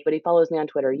 if anybody follows me on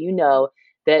Twitter, you know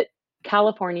that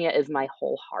California is my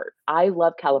whole heart. I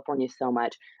love California so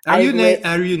much. I've lived,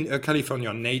 Are you a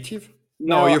California native?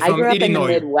 No, no, you're I from grew up in the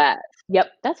Illinois. Midwest. Yep,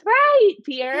 that's right, Yeah,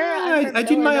 Pierre. I'm from I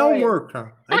did my Illinois. homework.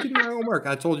 I did my homework.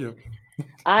 I told you.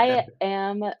 I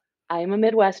am I'm a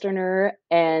Midwesterner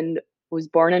and was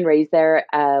born and raised there.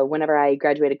 Whenever I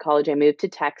graduated college, I moved to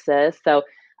Texas, so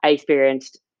I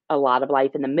experienced a lot of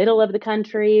life in the middle of the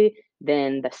country,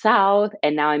 then the South,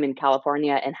 and now I'm in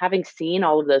California. And having seen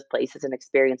all of those places and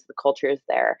experienced the cultures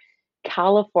there,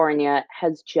 California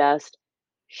has just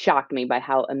shocked me by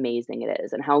how amazing it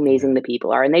is and how Yeah. amazing the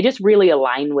people are, and they just really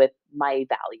align with my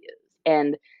values.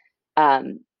 And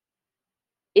um,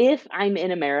 if I'm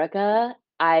in America,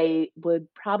 I would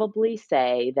probably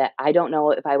say that I don't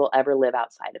know if I will ever live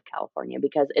outside of California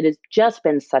because it has just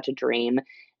been such a dream,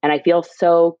 and I feel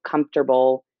so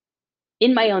comfortable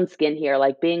in my own skin here,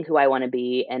 like being who I wanna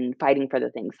be and fighting for the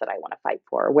things that I wanna fight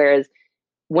for. Whereas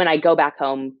when I go back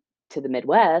home to the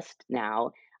Midwest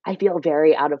now, I feel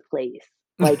very out of place.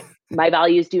 Like, my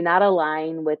values do not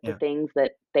align with the Yeah. things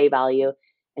that they value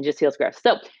and just feels gross.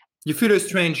 So You feel a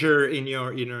stranger in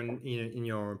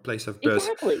your place of birth,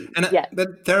 exactly. and Yes.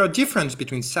 but there are differences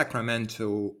between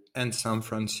Sacramento and San Oh,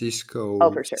 Francisco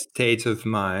for sure. state of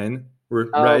mind,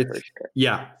 Oh, right? for sure.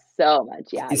 Yeah, So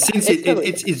much. Yeah, yeah. since It's totally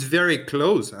it's different. it's very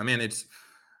close. I mean, it's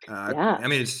Yeah.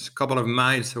 it's a couple of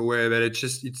miles away, but it's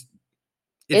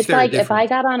It's very like if I different.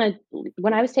 got on a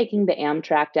when I was taking the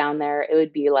Amtrak down there, it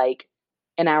would be like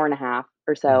an hour and a half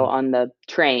or so Mhm. on the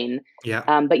train. Yeah.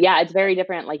 But yeah, it's very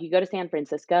different. Like you go to San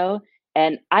Francisco,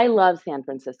 and I love San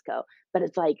Francisco, but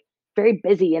it's like very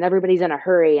busy and everybody's in a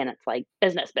hurry and it's like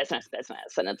business, business,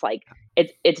 business. And it's like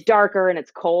it's darker and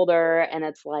it's colder and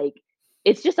it's like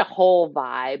it's just a whole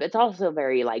vibe. It's also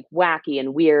very like wacky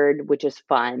and weird, which is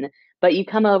fun. But you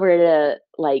come over to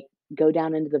like go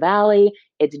down into the valley,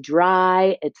 it's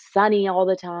dry, it's sunny all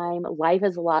the time. Life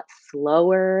is a lot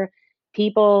slower.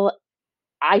 People,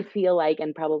 I feel like,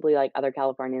 and probably like other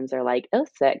Californians are like, "Oh,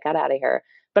 sick, got out of here."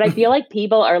 But I feel like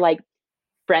people are like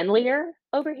friendlier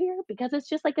over here because it's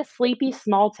just like a sleepy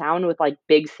small town with like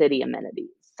big city amenities.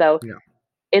 So Yeah.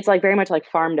 it's like very much like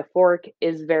farm to fork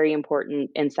is very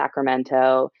important in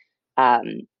Sacramento.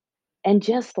 Um, and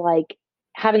just like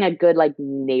having a good like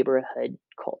neighborhood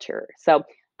culture. So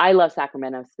I love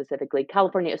Sacramento specifically.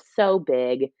 California is so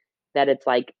big that it's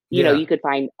like, Yeah. you could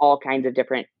find all kinds of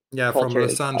different Yeah, from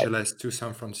cultures, Los but Angeles to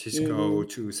San Francisco mhm,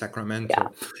 to yeah,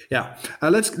 Sacramento. Yeah,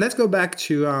 let's go back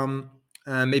to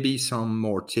maybe some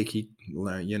more techie,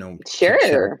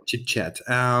 sure, chit chat. sure,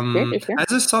 sure, sure.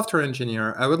 As a software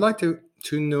engineer, I would like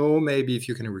to know maybe if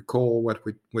you can recall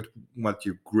what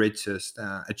your greatest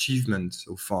achievement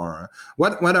so far.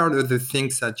 What are the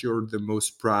things that you're the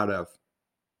most proud of?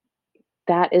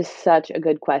 That is such a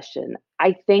good question.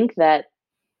 I think that,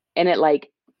 and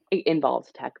it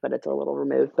involves tech, but it's a little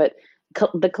removed. But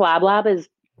the Collab Lab is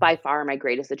by far my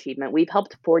greatest achievement. We've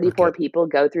helped 44 Okay, people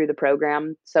go through the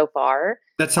program so far.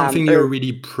 that's something you're Or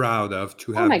really proud of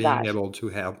to oh have my being gosh, able to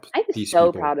help I'm these so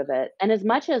people. proud of it, and as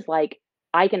much as, like,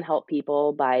 I can help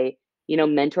people by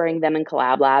mentoring them in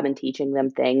Collab Lab and teaching them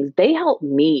things, they help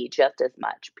me just as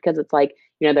much because it's like,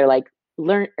 they're like,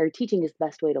 learn or teaching is the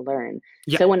best way to learn.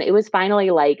 Yeah. So when it was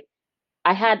finally like,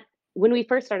 I had when we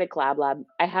first started Collab Lab,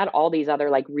 I had all these other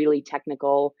like really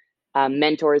technical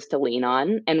mentors to lean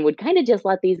on and would kind of just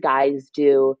let these guys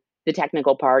do the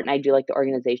technical part and I do like the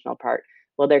organizational part.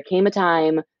 Well, there came a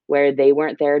time where they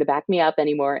weren't there to back me up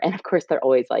anymore. And of course, they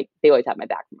always have my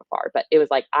back from afar. But it was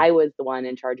like I was the one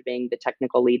in charge of being the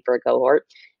technical lead for a cohort.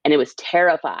 And it was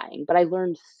terrifying. But I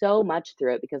learned so much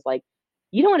through it because, like,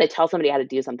 you don't want to tell somebody how to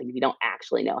do something if you don't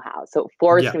actually know how. So it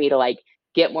forced Yeah. me to like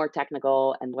get more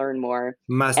technical and learn more.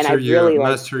 And I've really like,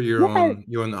 Master your yeah,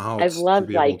 own I've house to loved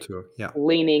be able like to. Yeah.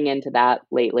 leaning into that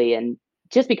lately and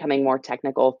just becoming more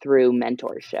technical through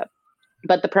mentorship.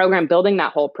 But the program, building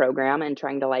that whole program and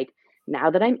trying to like, now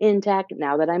that I'm in tech,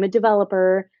 now that I'm a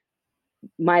developer,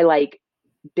 my like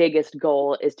biggest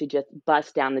goal is to just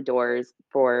bust down the doors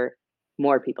for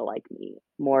more people like me,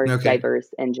 more Okay. diverse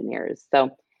engineers. So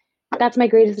that's my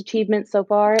greatest achievement so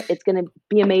far. It's going to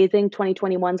be amazing.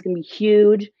 2021 is going to be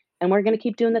huge. And we're going to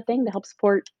keep doing the thing to help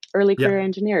support early Yeah. career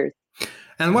engineers.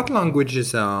 And what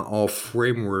languages or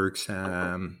frameworks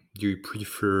do you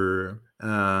prefer?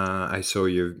 I saw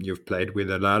you've played with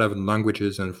a lot of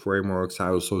languages and frameworks.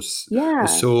 I Yeah.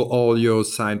 saw all your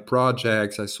side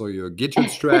projects. I saw your GitHub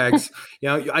tracks.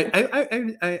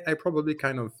 I probably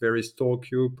kind of very stalk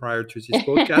you prior to this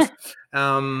podcast.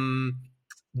 Um,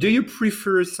 do you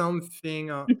prefer something?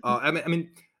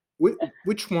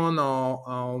 Which one,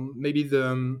 or maybe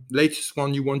the latest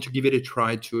one you want to give it a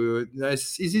try to?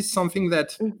 Is it something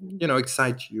that Mhm.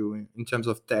 excites you in terms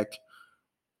of tech?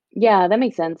 Yeah, that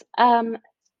makes sense.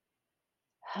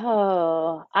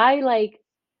 I like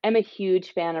am a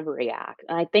huge fan of React,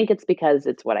 and I think it's because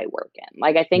it's what I work in.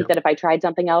 Like, I Yeah. think that if I tried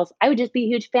something else, I would just be a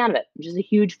huge fan of it. I'm just a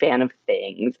huge fan of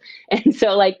things, and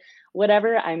so like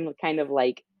whatever I'm kind of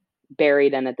like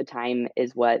buried in at the time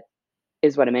is what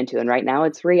I'm into. And right now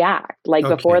it's React. Like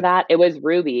before Okay. that, it was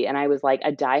Ruby. And I was like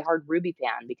a diehard Ruby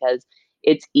fan because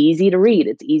it's easy to read,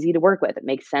 it's easy to work with, it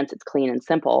makes sense, it's clean and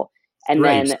simple. And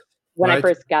Rails, then when I right?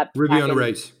 first got Ruby back on in,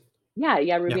 Rails. yeah,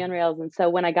 yeah, Yeah. Ruby on Rails. And so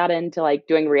when I got into like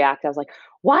doing React, I was like,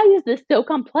 why is this so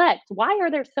complex? Why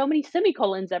are there so many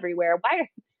semicolons everywhere?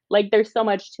 Like there's so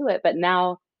much to it. But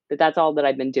now that that's all that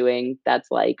I've been doing,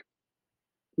 that's like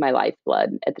my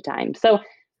lifeblood at the time. So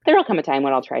there'll come a time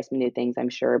when I'll try some new things, I'm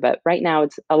sure. But right now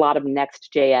it's a lot of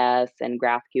Next.js and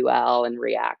GraphQL and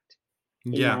React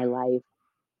in Yeah. my life.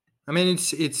 I mean,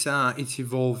 it's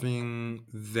evolving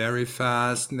very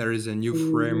fast. There is a new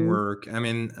Hmm. framework. I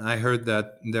mean, I heard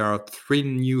that there are three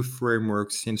new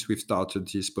frameworks since we've started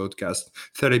this podcast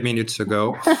 30 minutes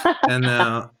ago, and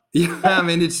yeah, I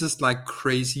mean, it's just like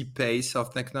crazy pace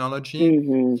of technology.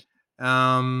 Hmm.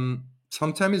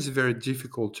 Sometimes it's very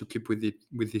difficult to keep with it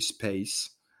with this pace.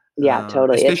 Yeah,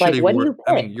 totally. It's like, Especially what do you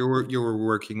I pick? mean, you're a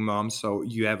working mom, so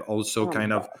you have also Oh my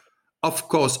kind God. of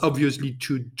course, obviously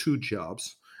two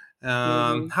jobs.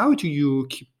 Hmm. How do you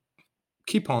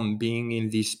keep on being in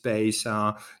this space?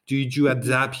 Do you Hmm.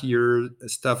 adapt your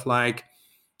stuff like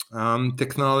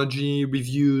technology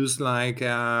reviews, like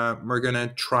we're gonna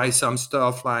try some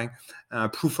stuff like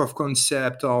proof of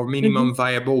concept or Hmm. minimum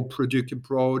viable product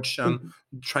approach, Hmm.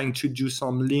 trying to do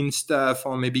some lean stuff,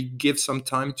 or maybe give some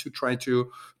time to try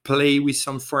to play with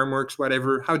some frameworks,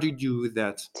 whatever? How do you do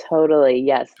that Totally.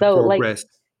 Yes. to So like progress?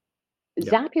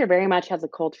 Yeah. Zapier very much has a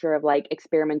culture of like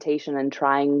experimentation and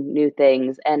trying new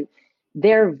things. And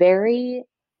they're very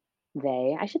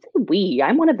I should say we,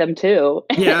 I'm one of them too.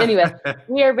 Yeah. Anyway,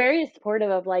 we are very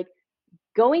supportive of like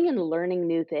going and learning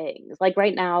new things. Like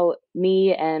right now,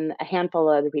 me and a handful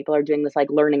of other people are doing this like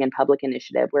learning in public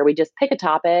initiative where we just pick a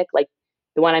topic. Like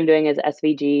the one I'm doing is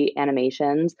SVG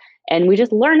animations, and we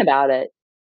just learn about it.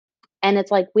 And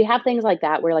it's like we have things like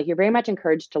that where like you're very much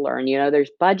encouraged to learn.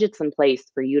 There's budgets in place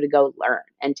for you to go learn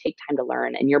and take time to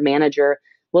learn. And your manager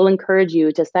will encourage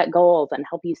you to set goals and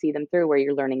help you see them through where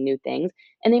you're learning new things.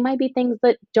 And they might be things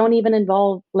that don't even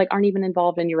involve, like, aren't even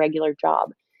involved in your regular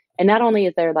job. And not only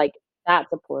is there like that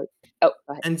support. Oh,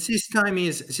 go ahead. And this time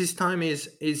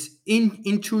is in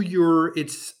into your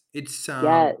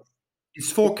Yes.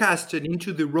 it's forecasted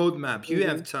into the roadmap. You Mhm.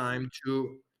 have time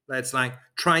to, let's like,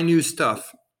 try new stuff,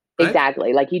 right?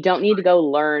 Exactly. Like, you don't need to go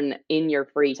learn in your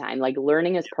free time. Like,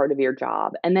 learning is part of your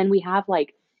job. And then we have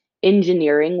like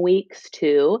engineering weeks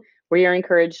too, where you're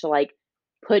encouraged to like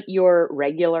put your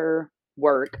regular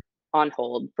work on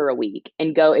hold for a week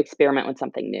and go experiment with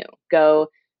something new. Go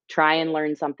try and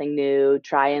learn something new,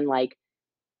 try and like,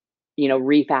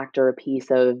 refactor a piece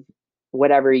of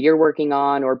whatever you're working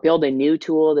on or build a new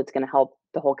tool that's going to help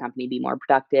the whole company be more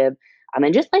productive.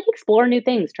 And just like explore new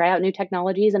things, try out new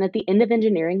technologies. And at the end of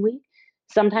engineering week,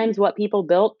 sometimes what people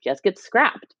built just gets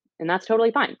scrapped, and that's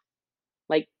totally fine.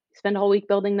 Like, spend a whole week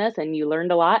building this and you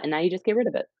learned a lot and now you just get rid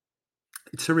of it.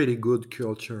 It's a really good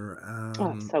culture.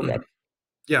 Oh, so good.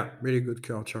 Yeah, really good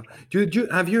culture.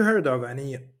 Have you heard of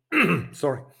any?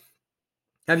 Sorry,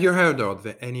 have you heard of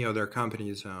any other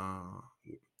companies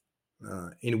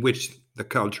in which the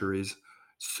culture is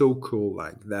so cool,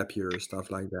 like Zapier,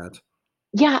 stuff like that?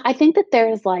 Yeah, I think that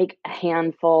there's, like, a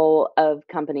handful of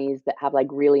companies that have, like,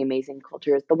 really amazing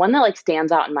cultures. The one that, like,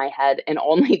 stands out in my head, and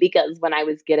only because when I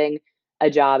was getting a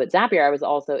job at Zapier, I was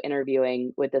also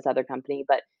interviewing with this other company,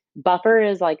 but Buffer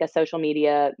is, like, a social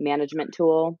media management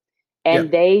tool, Yeah,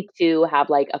 and they too have,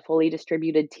 like, a fully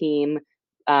distributed team,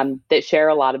 that share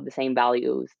a lot of the same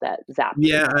values that Zapier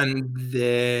yeah, does. and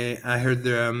I heard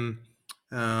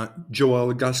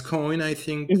Joel Gascoigne, I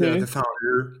think the Mhm,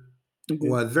 founder, mhm.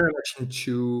 was very much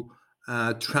into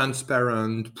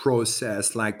transparent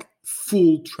process, like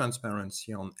full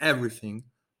transparency on everything.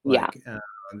 Yeah. Like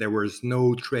there was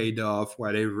no trade-off,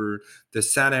 whatever the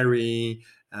salary,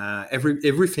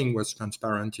 everything was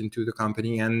transparent into the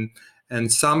company, and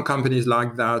some companies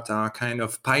like that are kind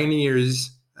of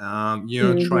pioneers, trying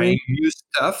Mhm. new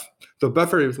stuff. The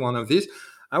Buffer is one of these.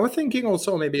 I was thinking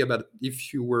also maybe about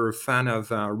if you were a fan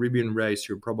of Ruby on Rails,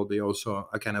 you're probably also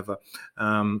a kind of a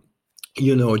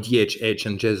DHH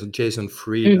and Jason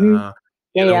Fried, Mhm.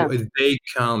 Yeah, yeah. they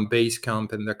come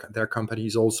Basecamp, and their company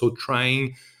is also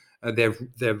trying.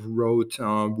 They've wrote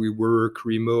we work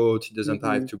remote. It doesn't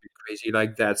have Mhm. to be crazy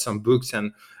like that. Some books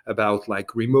and about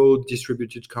like remote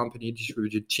distributed company,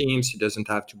 distributed teams. It doesn't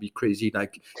have to be crazy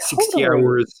like 60 Totally.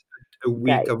 hours a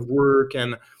week Right. of work.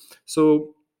 And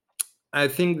so I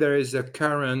think there is a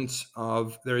trend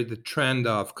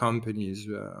of companies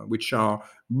which are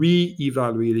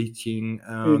re-evaluating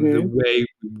the Mhm. way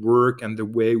we work and the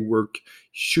way work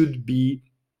should be,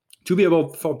 to be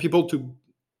able for people to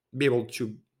be able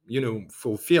to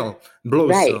fulfill, Right.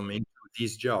 blossom into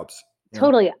these jobs. Yeah,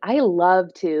 Totally. I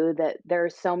love too that there are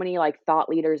so many like thought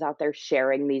leaders out there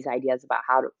sharing these ideas about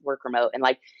how to work remote and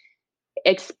like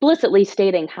explicitly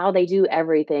stating how they do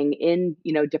everything in,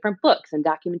 different books and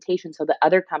documentation so that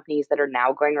other companies that are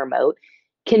now going remote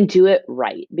can do it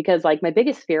right. Because like my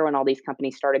biggest fear when all these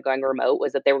companies started going remote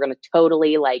was that they were going to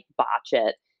totally like botch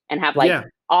it and have like yeah,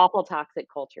 awful toxic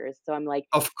cultures. So I'm like,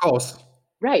 of course,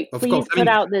 right, of course. please I put mean,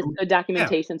 out this good yeah.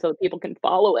 documentation so that people can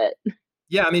follow it.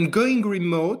 Yeah, I mean, going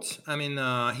remote, I mean,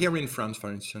 here in France, for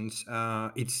instance,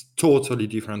 it's totally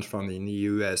different from in the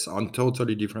US, and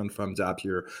totally different from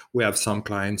Zapier. We have some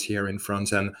clients here in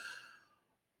France, and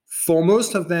for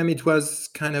most of them, it was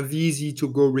kind of easy to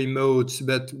go remote.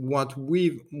 But what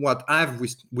I've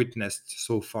witnessed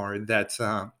so far, that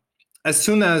as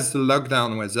soon as the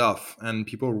lockdown was off and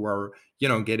people were,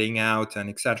 getting out and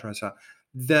etc., so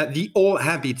the old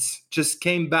habits just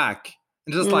came back,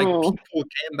 and just like Mm, people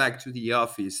came back to the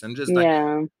office, and just like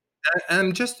yeah.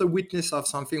 I'm just a witness of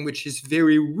something which is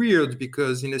very weird,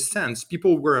 because in a sense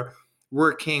people were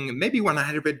working maybe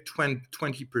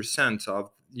 120% of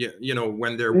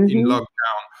when they're in Mhm.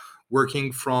 lockdown.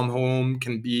 Working from home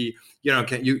can be,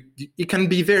 it can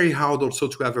be very hard also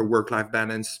to have a work life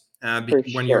balance For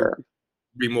when you're sure.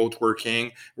 remote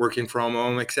working from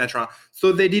home, etc.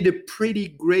 So they did a pretty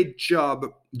great job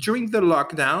during the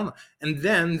lockdown, and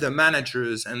then the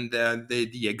managers and the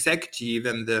executive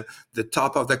and the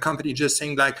top of the company just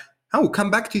saying like, "Oh, come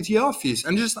back to the office,"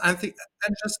 and just I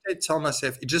tell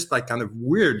myself it's just like kind of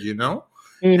weird, and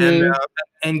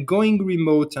Mhm. going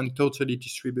remote and totally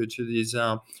distributed is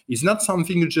not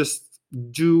something you just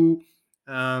do.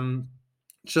 Um,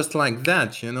 just like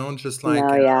that, just like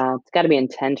No, yeah, it's gotta be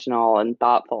intentional and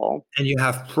thoughtful. and you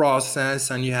have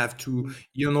process, and you have to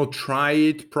Mhm. try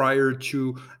it prior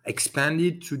to expand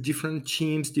it to different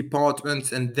teams,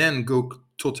 departments, and then go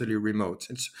totally remote.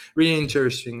 It's really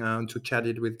interesting to chat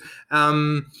it with.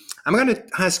 I'm going to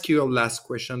ask you a last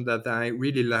question that I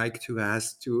really like to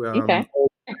ask to Okay.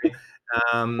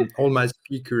 all my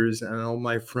speakers and all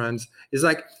my friends. Is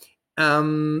like,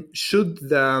 should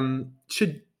the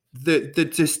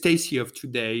Stacie of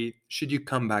today, should you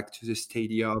come back to the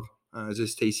Stacie of the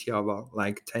Stacie of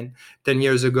like 10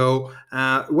 years ago,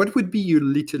 what would be your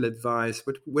little advice?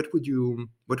 What would you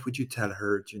tell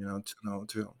her,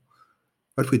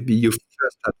 what would be your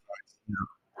first advice?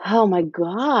 Oh my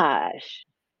gosh.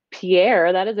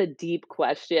 Pierre, that is a deep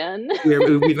question.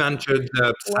 We've entered the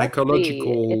Let's see, if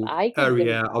psychological I could give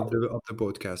area of advice. the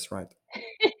podcast, right?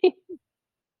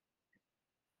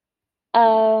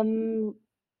 Um,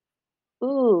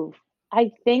 ooh,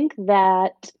 I think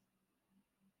that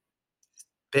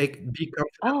Be confident.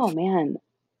 oh man.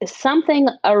 something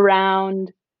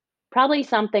around probably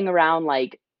something around,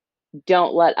 like,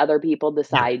 don't let other people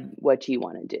Yeah, decide what you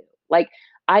wanna do. Like,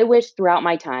 I wish throughout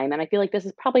my time, and I feel like this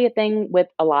is probably a thing with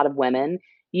a lot of women,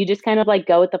 you just kind of, like,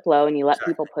 go with the flow and you let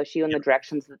people exactly. push you in Yeah. the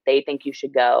directions that they think you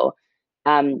should go.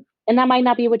 And that might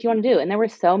not be what you wanna do, and there were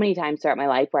so many times throughout my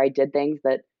life where I did things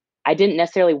that I didn't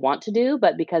necessarily want to do,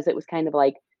 but because it was kind of,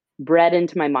 like, bred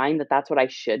into my mind that that's what I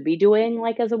should be doing,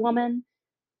 like, as a woman.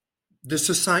 The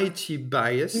society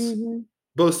bias, Mhm.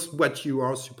 both what you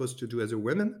are supposed to do as a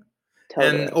woman,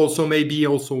 and Totally. also maybe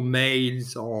also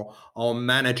males or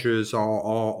managers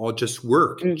or just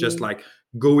work, just Mhm. like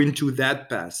go into that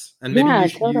path. And maybe Yeah, you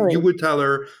totally. would tell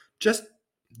her, just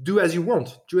do as you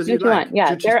want, do as Do you what you want. like.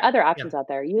 Yeah, there Just, are other yeah. options out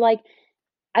there. You, like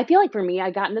I feel like for me,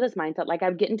 I got into this mindset, like, I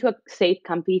would get into a safe,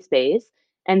 comfy space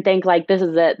and think, like, "This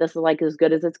is it. This is, like, as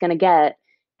good as it's gonna get."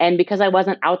 And because I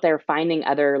wasn't out there finding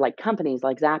other, like, companies,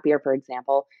 like Zapier, for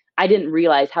example, I didn't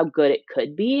realize how good it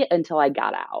could be until I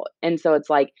got out. And so it's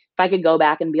like, if I could go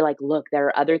back and be like, "Look, there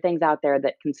are other things out there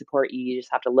that can support you. You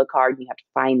just have to look hard and you have to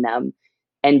find them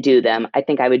and do them." I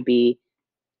think I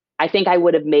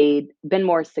would have been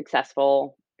more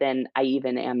successful than I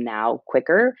even am now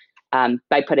quicker,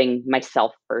 by putting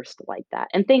myself first like that.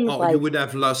 And things Oh, you like would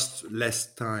have lost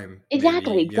less time, maybe,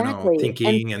 exactly, exactly. And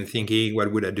thinking and thinking,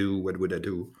 what would I do? What would I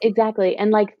do? exactly,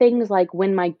 and, like, things like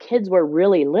when my kids were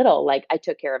really little, like, I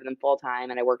took care of them full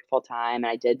time, and I worked full time, and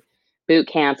I did boot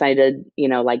camps, I did,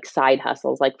 like, side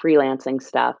hustles, like, freelancing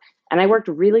stuff, and I worked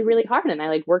really, really hard, and I,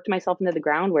 like, worked myself into the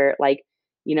ground where it, like,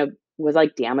 you know, was,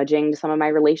 like, damaging to some of my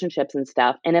relationships and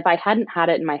stuff, and if I hadn't had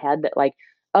it in my head that, like,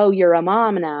 "Oh, you're a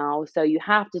mom now, so you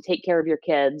have to take care of your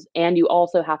kids, and you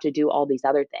also have to do all these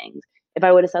other things." If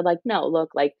I would've said, like, "No, look,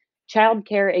 like,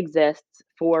 childcare exists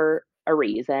for a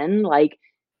reason, like,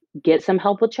 get some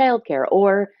help with childcare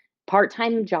or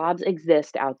part-time jobs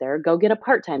exist out there. Go get a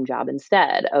part-time job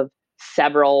instead of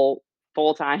several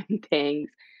full-time things.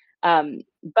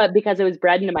 But because it was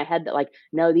bred into my head that like,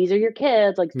 no, these are your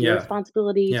kids, like it's your Yeah,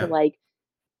 responsibility to yeah. like,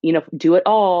 do it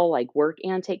all, like work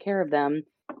and take care of them.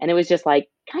 And it was just like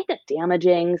kind of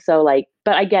damaging. So like,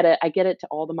 but I get it. I get it to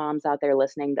all the moms out there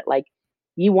listening that like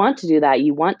you want to do that.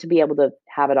 You want to be able to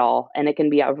have it all. And it can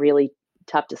be a really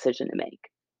tough decision to make.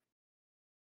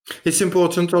 It's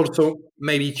important also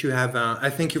maybe to have. I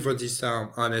thank you for this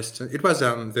honest. It was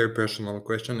a very personal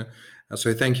question,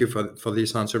 so thank you for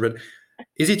this answer. But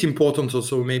is it important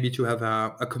also maybe to have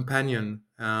a companion,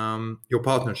 your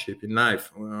partnership in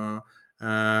life,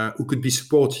 who could be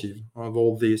supportive of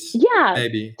all this? Yeah,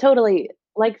 Maybe. totally.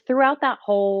 Like, throughout that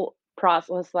whole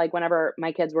process, like, whenever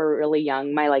my kids were really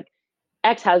young, my, like,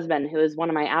 ex-husband, who is one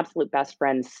of my absolute best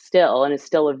friends still and is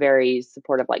still a very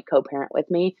supportive, like, co-parent with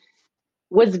me,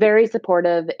 was very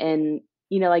supportive in,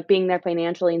 like, being there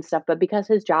financially and stuff, but because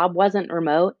his job wasn't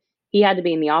remote, he had to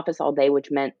be in the office all day,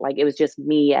 which meant, like, it was just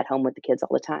me at home with the kids all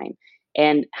the time.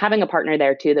 And having a partner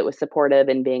there too that was supportive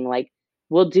and being like,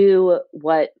 "We'll do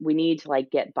what we need to,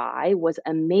 like, get by," was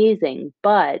amazing,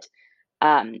 but,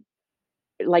 um,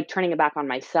 like, turning it back on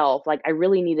myself, like, I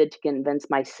really needed to convince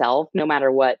myself no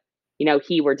matter what,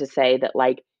 he were to say that,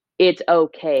 like, it's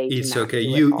okay to It's not okay.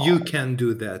 do it You all. can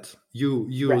do that. You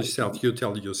Right. yourself. You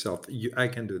tell yourself. I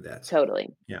can do that.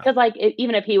 Totally. Yeah. Because like,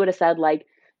 even if he woulda said, like,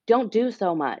 "Don't do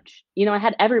so much," I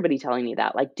had everybody telling me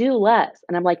that, like, "Do less,"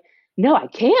 and I'm like, "No, I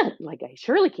can't, like, I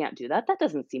surely can't do that, that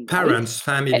doesn't seem right." Parents,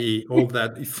 Eh family, all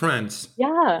that. Friends.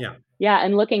 Yeah. Yeah. Yeah,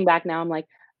 and looking back now, I'm like,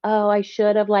 "Oh, I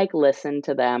should have, like, listened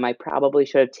to them, I probably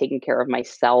should have taken care of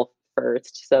myself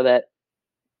first so that,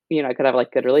 I could have,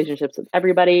 like, good relationships with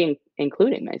everybody,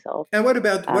 including myself." And what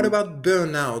Um about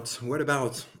burnout? What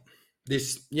about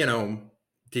this?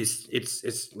 This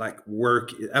it's like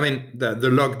work. I mean, the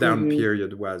lockdown Mhm.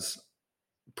 period was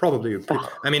probably Ugh.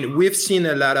 I mean, we've seen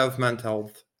a lot of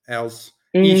mental health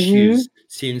Mhm. issues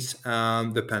since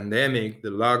the pandemic, the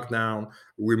lockdown,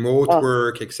 remote Ugh.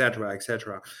 work, etc.,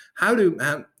 etc. How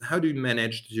do you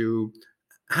manage to?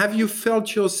 Have you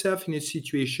felt yourself in a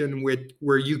situation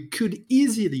where you could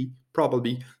easily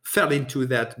probably fell into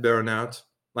that burnout,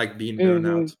 like being Mhm.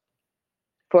 burnout?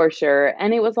 For sure,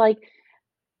 and it was like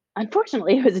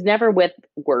unfortunately, it was never with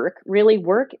work. Really,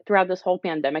 work throughout this whole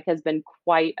pandemic has been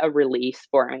quite a release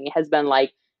for me, has been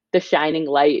like the shining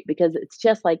light because it's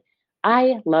just like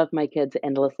I love my kids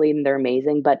endlessly and they're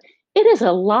amazing, but it is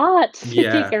a lot to take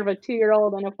Yeah, care of a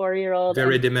 2-year-old and a 4-year-old, and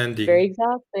very it's very demanding.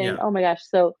 exhausting. Yeah. Oh my gosh.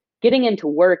 So getting into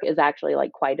work is actually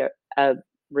like quite a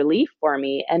relief for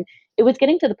me. And it was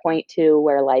getting to the point too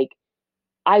where like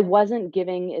I wasn't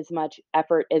giving as much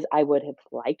effort as I would have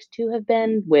liked to have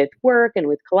been with work and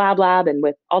with Collab Lab and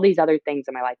with all these other things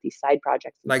in my life, these side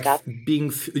projects and Like stuff.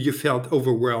 you felt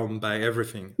overwhelmed by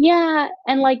everything. Yeah,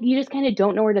 and, like, you just kinda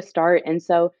don't know where to start, and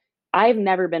so I've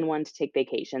never been one to take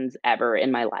vacations ever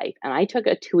in my life, and I took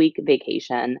a 2-week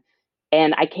vacation,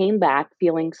 and I came back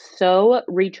feeling so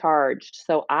recharged.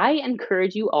 So I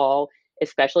encourage you all,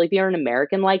 especially if you're an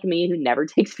American like me who never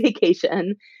takes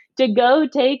vacation, to go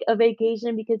take a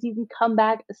vacation because you can come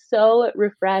back so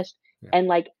refreshed Yeah. and,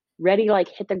 like, ready to, like,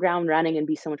 hit the ground running and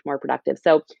be so much more productive.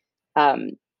 So,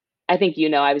 um, I think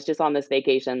I was just on this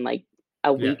vacation, like,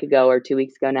 a Yeah. week ago or 2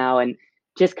 weeks ago now, and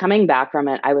just coming back from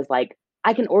it, I was like,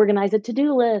 "I can organize a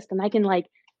to-do list, and I can, like,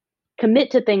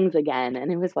 commit to things again,"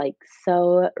 and it was, like,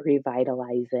 so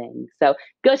revitalizing. So,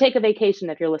 go take a vacation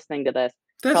if you're listening to this.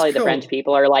 That's Probably the French cool.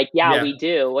 people are like, "Yeah, Yeah. we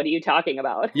do. What are you talking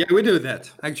about?" Yeah, we do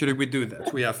that. Actually, we do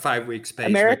that. We have 5 weeks space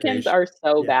Americans vacation. are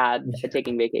so Yeah. bad at Yeah.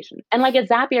 taking vacations. And, like, at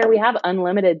Zapier, we have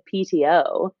unlimited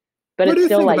PTO, but What do it's you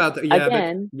still, think like, about that? Yeah, but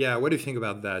again yeah, what do you think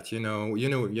about that?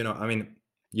 I mean,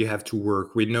 you have to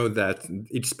work. We know that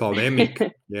it's polemic,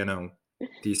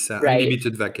 this Right.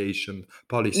 unlimited vacation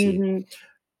policy. Mhm.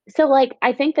 So, like,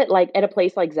 I think that, like, at a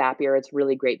place like Zapier, it's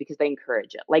really great because they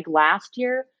encourage it. Like, last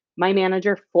year, my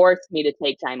manager forced me to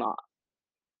take time off.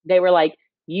 They were like,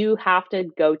 "You have to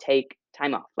go take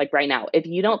time off, like, right now. If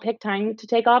you don't pick time to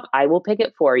take off, I will pick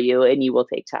it for you, and you will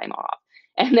take time off."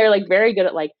 And they're, like, very good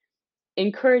at, like,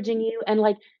 encouraging you and,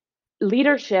 like,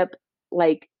 leadership,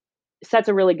 like, sets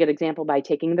a really good example by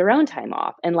taking their own time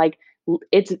off, and, like,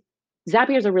 it's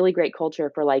Zapier is a really great culture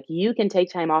for, like, you can take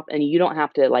time off and you don't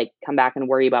have to, like, come back and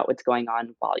worry about what's going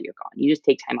on while you're gone. You just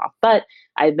take time off. But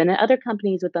I've been at other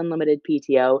companies with unlimited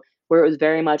PTO where it was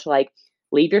very much like,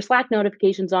 leave your Slack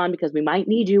notifications on because we might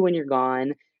need you when you're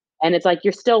gone, and it's like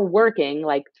you're still working,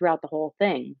 like, throughout the whole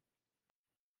thing.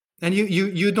 And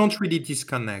you don't really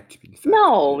disconnect, in fact.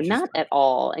 No, You just not at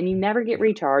all, and you never get yeah.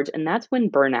 recharged, and that's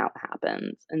when burnout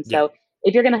happens, and Yeah. so,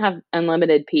 if you're gonna have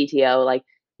unlimited PTO, like,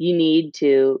 you need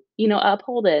to,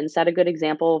 uphold it and set a good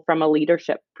example from a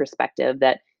leadership perspective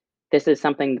that this is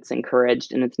something that's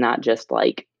encouraged and it's not just,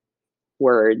 like,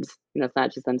 words. It's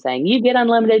not just them saying, "You get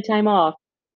unlimited time off."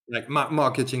 Like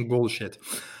marketing bullshit.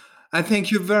 I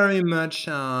thank you very much.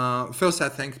 First, I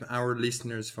thank our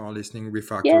listeners for listening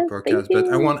Refactor Yes, thank podcast. But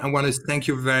I you. want I want to thank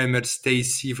you very much,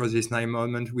 Stacie, for this nice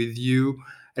moment with you.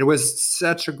 It was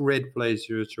such a great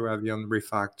pleasure to have you on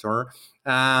Refactor.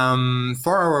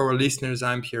 For our listeners,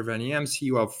 I'm Pierre Vanier. I'm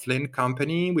CEO of Flint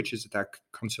Company, which is a tech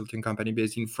consulting company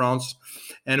based in France.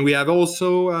 And we have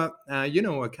also, a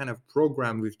kind of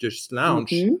program we've just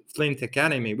launched, Mhm. Flint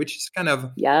Academy, which is kind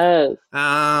of Yes.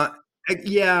 uh,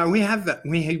 yeah,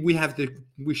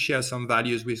 we share some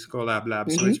values with Collab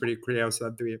Lab, so Mhm. it's really clear so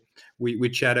that we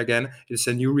chat again. It's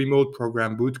a new remote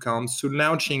program bootcamp, so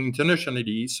launching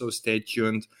internationally. So stay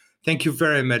tuned. Thank you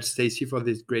very much, Stacie, for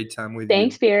this great time with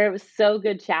Thanks, you. Pierre. It was so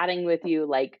good chatting with you,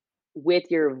 like, with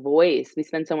your voice. We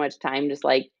spent so much time just,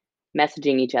 like,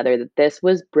 messaging each other that this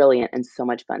was brilliant and so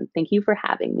much fun. Thank you for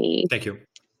having me. Thank you.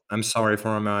 I'm sorry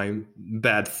for my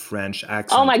bad French Oh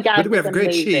accent, my gosh, but we it's have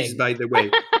great cheese, amazing. by the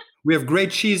way. We have great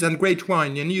cheese and great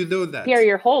wine, and you know Pierre, that.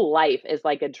 your whole life is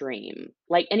like a dream.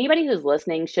 Like, anybody who's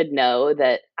listening should know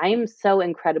that I am so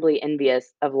incredibly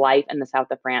envious of life in the South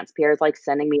of France. Pierre's, like,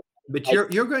 sending me, But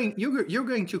like, you're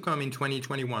going to come in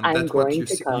 2021. I'm That's what going you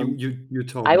to s- you come. you you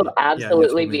told I will me. Yeah, you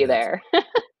absolutely told me be that. there.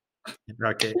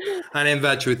 Okay, I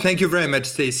invite you. Thank you very much,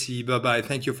 Stacie. Bye bye.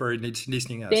 Thank you for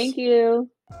listening us. Thank you.